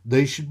playbook.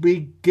 They should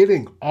be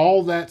getting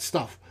all that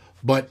stuff.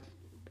 But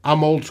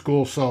I'm old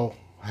school, so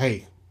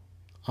hey,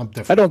 I'm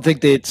different. I don't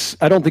think it's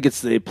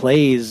the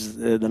plays,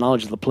 the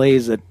knowledge of the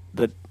plays that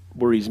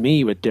worries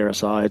me with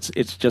Darrisaw.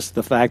 It's just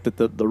the fact that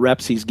the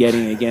reps he's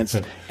getting against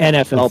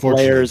NFL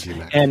players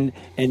and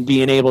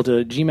being able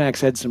to.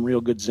 GMAX had some real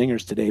good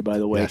zingers today, by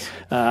the way. Yes.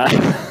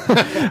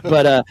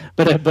 But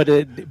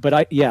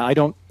I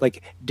don't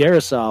like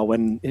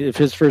Darrisaw if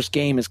his first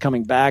game is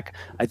coming back.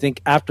 I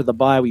think after the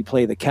bye we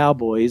play the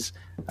Cowboys.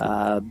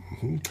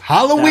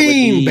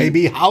 Halloween,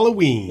 baby,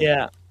 Halloween.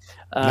 Yeah.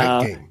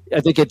 I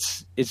think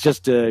it's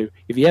just if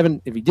he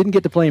didn't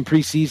get to play in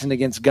preseason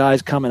against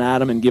guys coming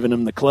at him and giving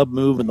him the club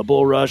move and the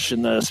bull rush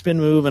and the spin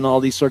move and all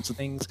these sorts of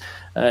things,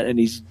 and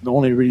he's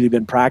only really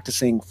been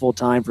practicing full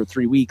time for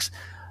 3 weeks.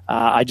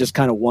 I just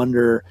kind of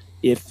wonder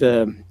if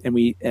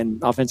and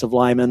offensive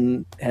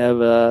linemen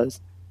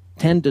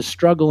tend to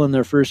struggle in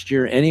their first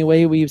year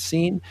anyway. We've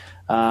seen.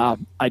 I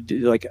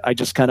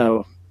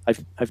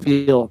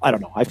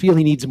feel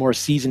he needs more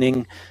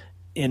seasoning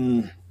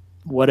in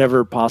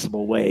whatever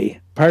possible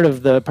way. Part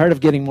of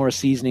getting more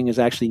seasoning is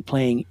actually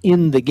playing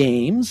in the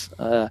games,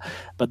 but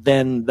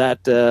then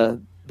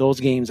those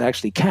games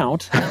actually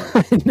count.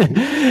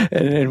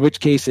 In which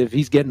case, if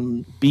he's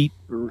getting beat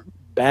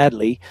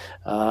badly,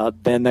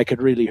 then that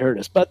could really hurt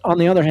us. But on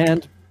the other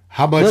hand,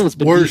 how much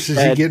worse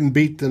is he getting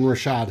beat than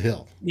Rashad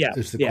Hill? Yeah,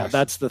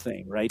 that's the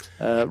thing, right?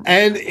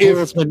 And Hill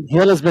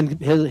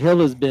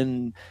has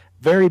been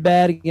very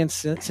bad against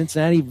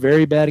Cincinnati,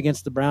 very bad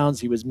against the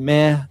Browns. He was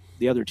meh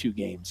the other two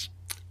games.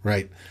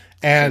 Right.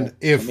 And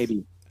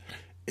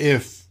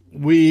if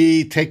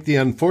we take the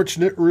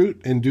unfortunate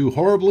route and do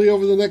horribly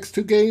over the next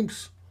 2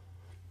 games,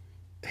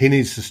 he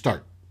needs to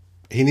start.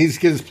 He needs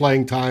to get his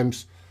playing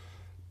times,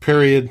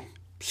 period.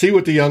 See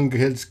what the young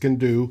kids can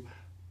do.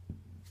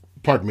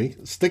 Pardon me.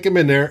 Stick him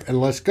in there and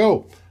let's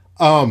go.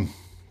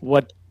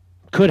 What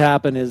could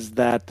happen is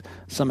that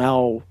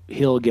somehow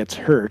Hill gets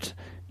hurt,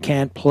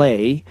 can't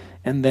play,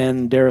 and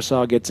then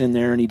Darisaw gets in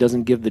there and he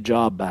doesn't give the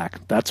job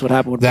back. That's what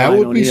happened with Brian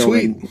O'Neill. That would be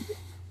sweet.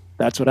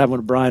 That's what happened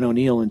with Brian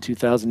O'Neill in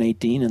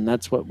 2018, and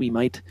that's what we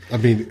might. I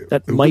mean,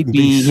 that might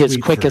be his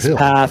quickest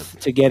path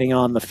to getting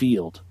on the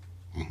field.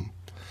 Mm-hmm.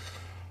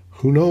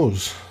 Who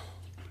knows?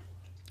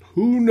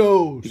 Who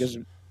knows? Because,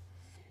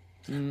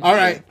 all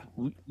right,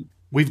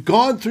 we've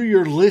gone through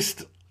your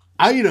list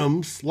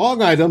items,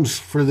 long items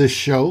for this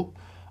show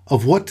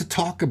of what to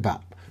talk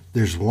about.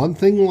 There's one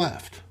thing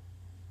left.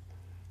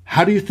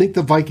 How do you think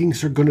the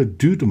Vikings are going to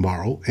do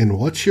tomorrow, and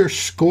what's your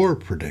score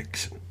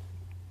prediction?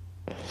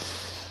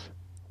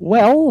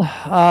 Well,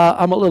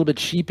 I'm a little bit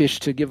sheepish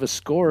to give a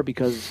score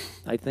because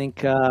I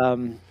think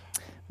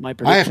my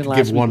prediction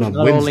last week was not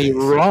only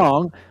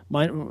wrong.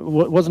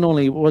 Was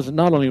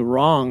not only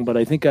wrong, but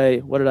I think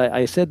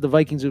I said the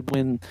Vikings would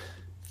win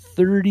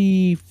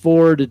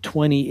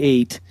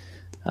 34-28,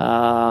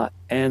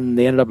 and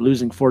they ended up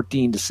losing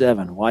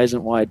 14-7. Why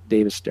isn't Wyatt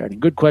Davis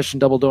starting? Good question,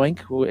 Double Doink.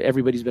 Who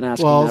everybody's been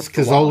asking. Well, it's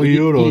because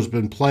Oliudo has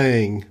been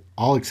playing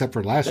all except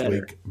for last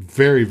week.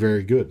 Very,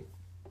 very good.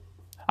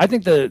 I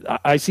think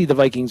I see the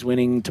Vikings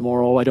winning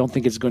tomorrow. I don't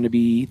think it's going to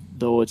be,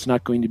 though it's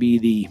not going to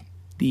be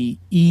the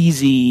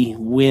easy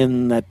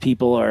win that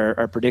people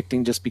are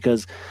predicting, just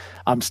because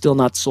I'm still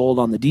not sold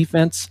on the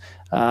defense.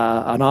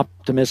 An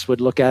optimist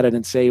would look at it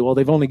and say, well,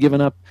 they've only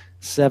given up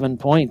 7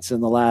 points in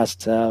the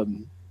last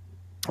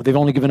they've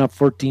only given up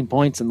 14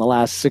 points in the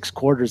last 6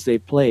 quarters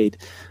they've played.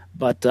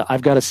 But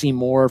I've got to see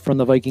more from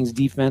the Vikings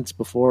defense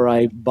before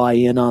I buy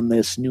in on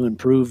this new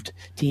improved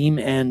team.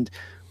 And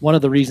one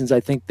of the reasons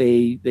I think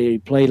they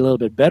played a little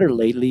bit better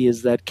lately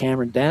is that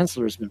Cameron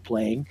Dantzler has been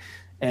playing,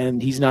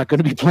 and he's not going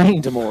to be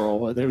playing tomorrow.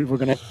 We're going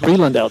to have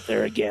Freeland out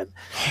there again.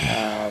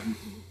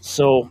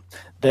 So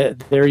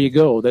there you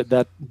go.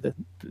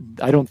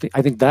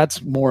 I think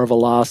that's more of a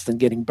loss than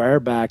getting Barr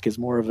back is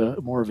more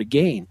of a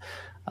gain.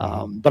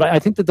 But I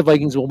think that the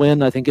Vikings will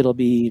win. I think it'll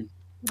be.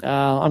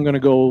 I'm going to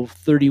go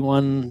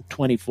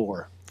 31-24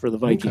 for the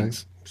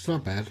Vikings. Okay. It's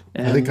not bad.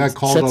 And I think I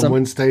called on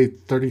Wednesday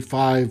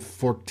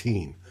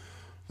 35-14.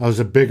 That was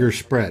a bigger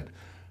spread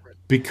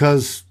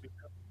because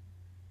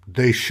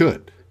they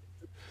should.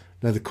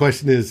 Now, the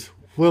question is,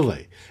 will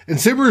they? And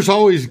Zimmer's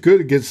always good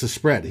against the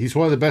spread. He's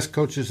one of the best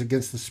coaches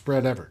against the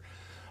spread ever.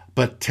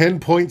 But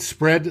 10-point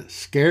spread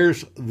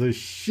scares the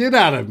shit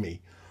out of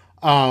me.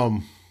 Yeah,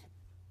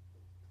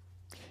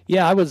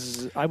 I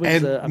was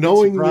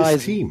knowing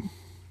this team.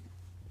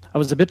 I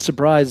was a bit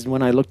surprised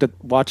when I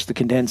watched the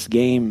condensed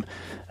game,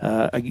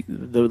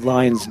 the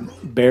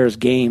Lions-Bears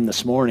game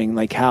this morning,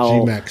 like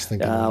how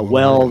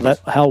well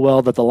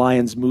that the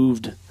Lions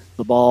moved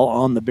the ball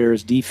on the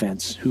Bears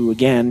defense, who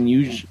again,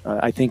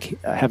 I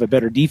think have a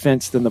better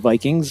defense than the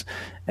Vikings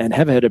and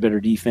have had a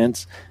better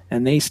defense,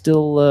 and they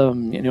still,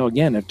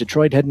 again, if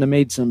Detroit hadn't have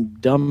made some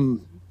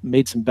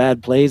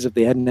bad plays, if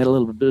they hadn't had a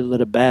little bit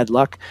of bad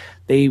luck,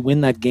 they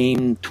win that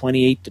game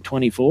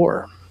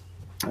 28-24.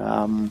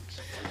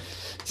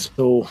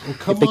 So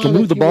if they can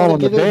move the ball on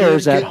the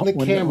Bears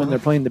when they're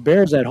playing the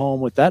Bears at home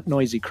with that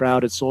noisy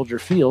crowd at Soldier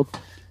Field,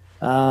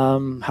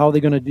 how are they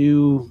going to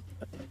do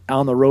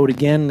on the road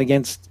again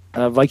against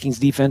Vikings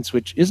defense,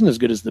 which isn't as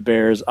good as the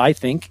Bears, I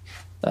think,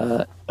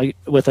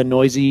 with a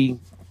noisy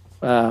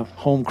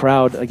home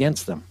crowd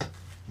against them?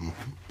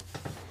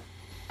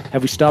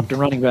 Have we stopped a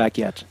running back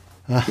yet?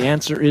 The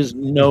answer is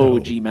no,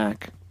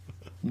 GMAC.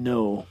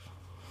 No.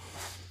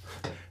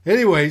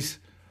 Anyways,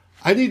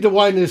 I need to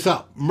wind this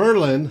up.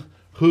 Merlin,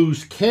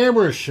 who's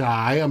camera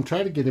shy, I'm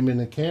trying to get him in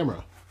the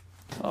camera.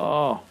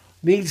 Oh.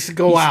 Needs to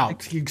go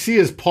out. You can see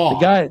his paw.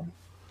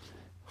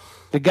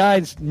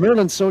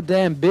 Merlin's so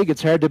damn big,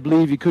 it's hard to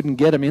believe you couldn't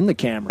get him in the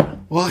camera.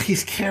 Well,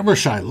 he's camera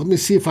shy. Let me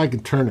see if I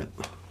can turn it.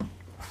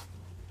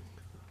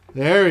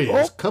 There he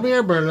is. Come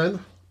here,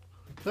 Merlin.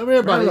 Come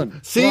here, buddy.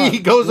 Merlin. See, he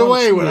goes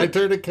away when I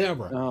turn the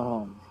camera.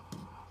 Oh.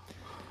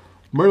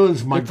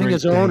 Merlin's my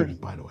great Dane,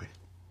 by the way.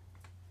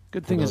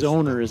 Good thing his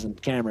owner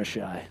isn't camera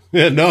shy.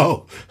 Yeah,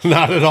 no,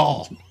 not at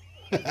all.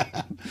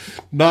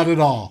 Not at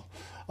all.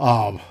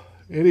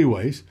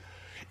 Anyways,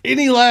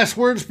 any last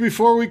words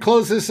before we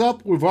close this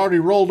up? We've already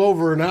rolled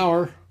over an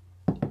hour.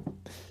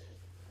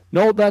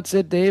 No, that's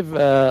it, Dave.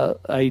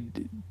 Hopefully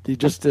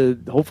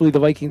the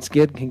Vikings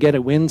can get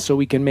a win so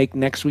we can make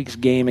next week's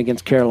game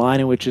against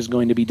Carolina, which is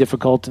going to be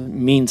difficult,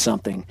 mean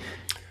something.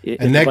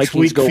 And next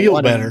week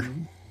feel better.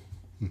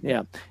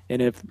 Yeah,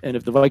 and if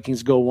the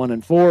Vikings go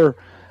 1-4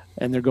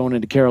 and they're going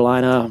into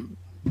Carolina,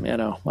 I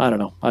don't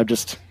know.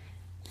 The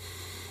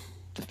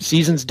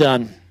season's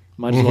done.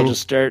 Might as well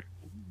just start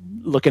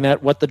looking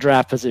at what the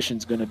draft position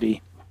is going to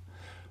be.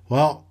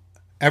 Well,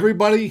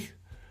 everybody,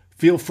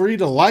 feel free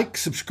to like,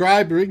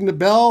 subscribe, ring the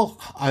bell.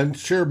 I'm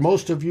sure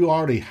most of you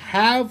already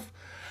have.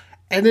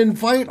 and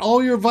invite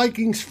all your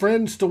Vikings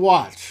friends to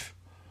watch.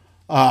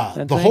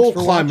 The whole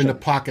Climb in the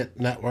Pocket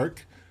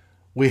network.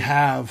 We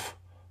have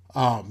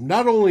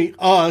not only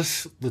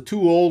us, the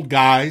two old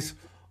guys,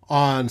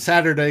 on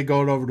Saturday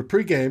going over to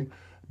pregame,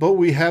 but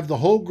we have the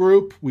whole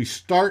group. We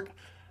start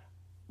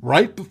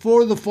right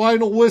before the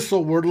final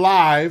whistle. We're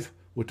live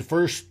with the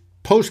first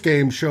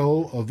postgame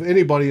show of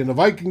anybody in the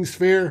Viking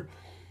sphere.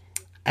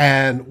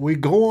 And we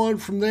go on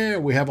from there.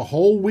 We have a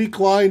whole week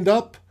lined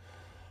up.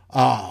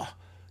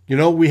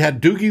 We had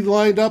Doogie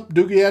lined up.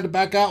 Doogie had to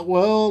back out.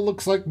 Well,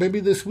 looks like maybe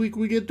this week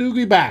we get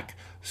Doogie back.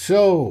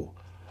 So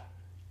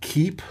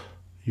keep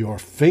your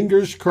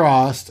fingers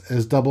crossed,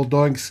 as Double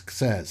Doink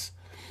says.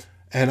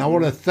 And I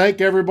want to thank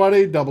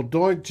everybody, Double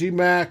Doink,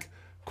 G-Mac,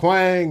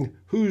 Quang,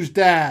 Who's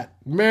Dat,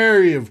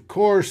 Mary, of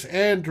course,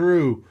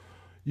 Andrew.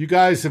 You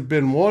guys have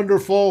been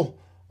wonderful.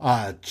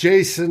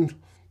 Jason,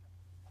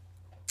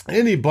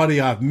 anybody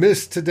I've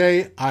missed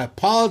today, I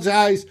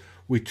apologize.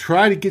 We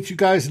try to get you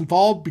guys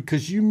involved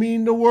because you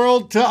mean the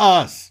world to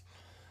us.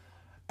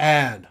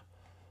 And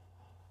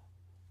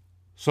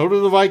so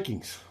do the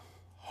Vikings.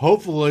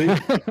 Hopefully,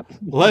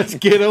 let's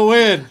get a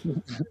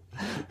win.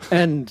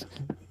 And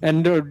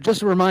just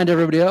to remind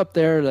everybody up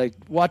there,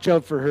 watch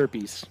out for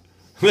herpes.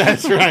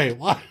 That's right.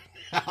 Watch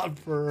out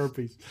for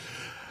herpes.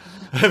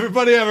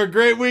 Everybody have a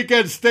great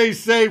weekend. Stay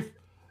safe.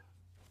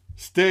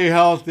 Stay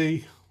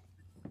healthy.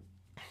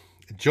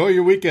 Enjoy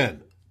your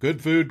weekend.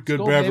 Good food,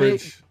 good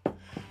beverage. Baby.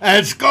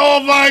 And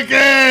Skol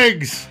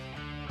Vikings!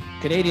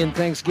 Canadian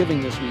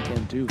Thanksgiving this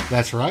weekend, too.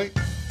 That's right.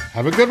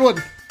 Have a good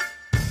one.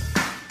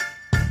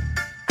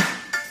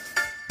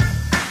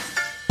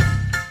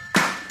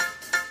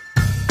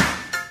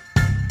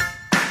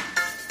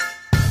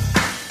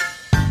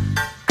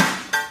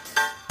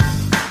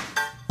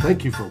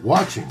 Thank you for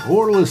watching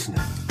or listening.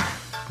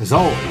 As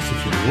always,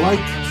 if you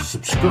like,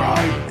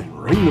 subscribe,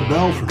 and ring the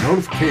bell for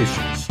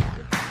notifications.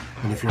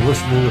 And if you're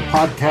listening to the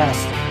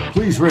podcast,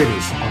 please rate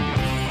us on your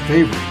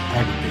favorite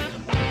aggregator.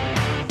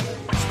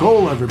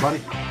 Skol, everybody.